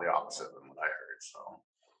was totally opposite than what I heard. So,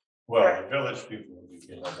 Well, the village people would be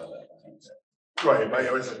getting about that. right, but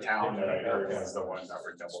it was the town that I heard was the ones that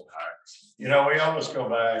were double taxed. You know, we always go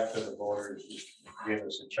back to the voters, just give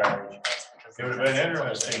us a charge. It would have been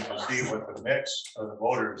interesting to see what the mix of the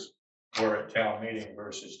voters were at town meeting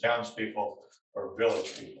versus townspeople or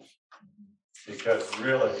village people. Because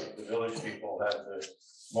really, the village people had the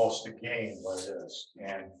most to gain by this.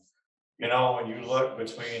 And, You know, when you look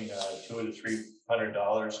between $200 to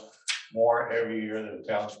 $300 more every year that a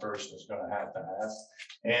townsperson is gonna have,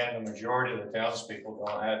 and the majority of the townspeople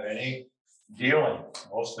don't have any dealing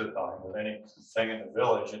most of the time with anything in the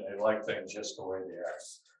village, and they like things just the way they are.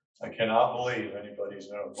 I cannot believe anybody's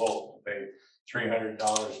gonna vote to pay $300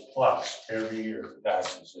 plus every year for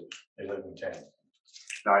taxes if they live in town.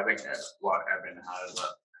 No, I think that's what Evan has,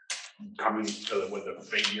 coming to with the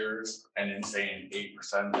figures and then saying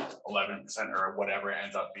 8%, 11% or whatever it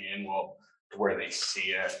ends up being, will, to where they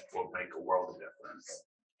see it, will make a world of difference.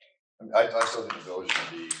 I still think the village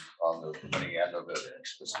should be on the winning end of it,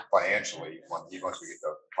 just financially, once we get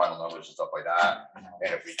the final numbers and stuff like that. And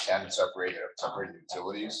if we can separate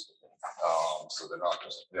utilities, so they're not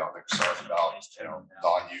just, they don't concerned about,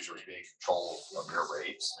 non-users being control of their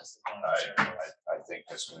rates. I think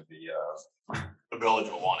that's gonna be, The village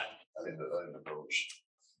will want it. I think the village,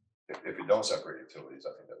 if you don't separate utilities,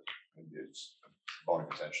 I think that maybe it's bone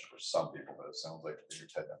contention for some people, but it sounds like you're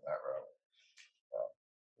heading down that route.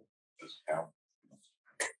 Just count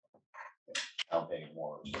paying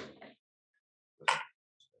more.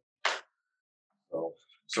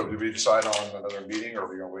 So did we decide on another meeting, or are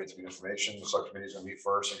we gonna wait to get information? The subcommittee's gonna meet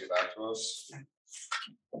first and get back to us?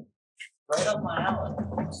 Right up my alley.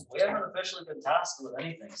 We haven't officially been tasked with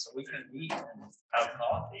anything, so we can meet and have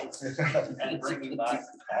coffee and bring you back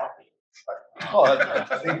coffee. Oh,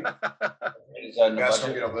 I think that's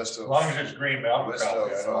gonna get a list As of. long as it's Green Mountain List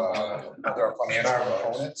coffee, I don't mind. of our financial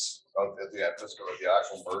components of the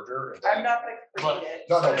actual merger. And I'm then- not gonna create it.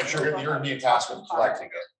 No, but you're gonna be tasked with collecting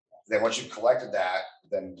it. Then once you've collected that,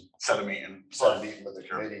 then Set a meeting. set a meeting with the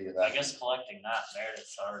committee and I then. guess collecting that,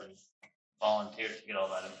 Meredith's already volunteered to get all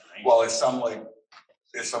that information. Well, it's some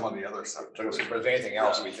of the other stuff too. But if there's anything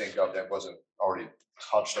else that we think of that wasn't already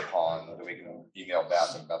touched upon, then we can email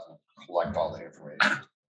Beth and Beth will collect all the information. I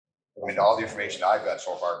mean, all the information I've got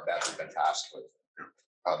so far, Beth has been tasked with.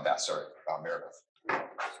 Meredith.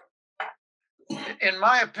 In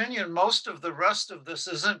my opinion, most of the rest of this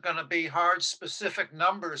isn't gonna be hard, specific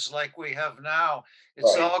numbers like we have now.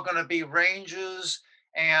 It's Right. all gonna be ranges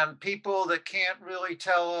and people that can't really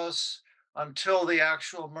tell us until the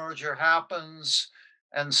actual merger happens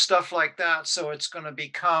and stuff like that. So it's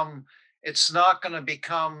not gonna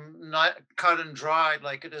become not cut and dried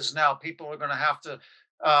like it is now. People are gonna have to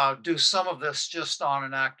do some of this just on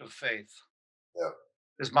an act of faith. Yeah.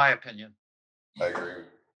 Is my opinion. I agree.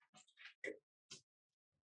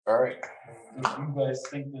 All right. If you guys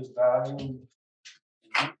think there's value,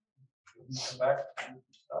 come back.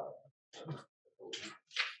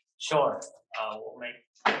 Sure, we'll make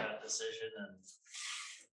that decision and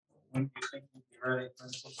When do you think you'll be ready for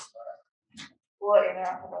this? We'll let you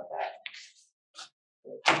know about that.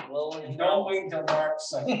 well, Don't wait till March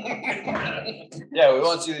 2nd. Yeah, we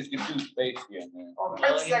want to see these get through space again, man. Well,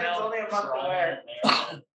 March 2nd is only a month away.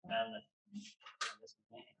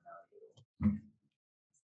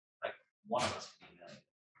 Like, one of us can do that.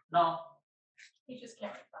 No, You just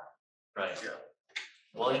can't. right. Yeah.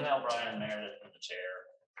 We'll email Brian and Meredith from the chair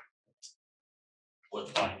with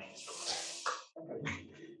findings from the meeting.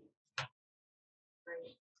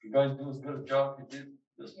 You guys do as good a job you did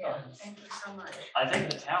this Yeah, time. thank you so much. I think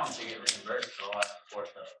the town should get reimbursed for all that work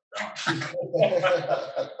that's done.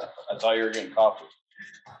 I thought you were getting coffee.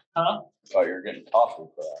 Huh? I thought you were getting coffee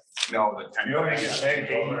for that. No, the 10. You only get paid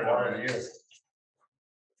 $100 a year.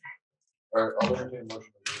 All right, I'll entertain a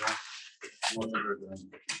motion to do that. Motion to adjourn.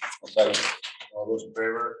 Second. All those in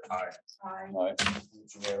favor? Aye. Aye.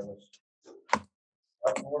 It's unanimous.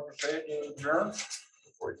 More prepared to adjourn?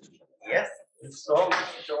 Yes. If so,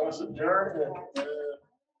 show us adjourned at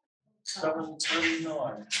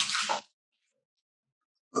 7:39.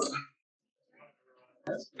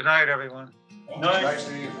 Good night, everyone. Night. Nice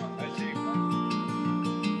to meet you.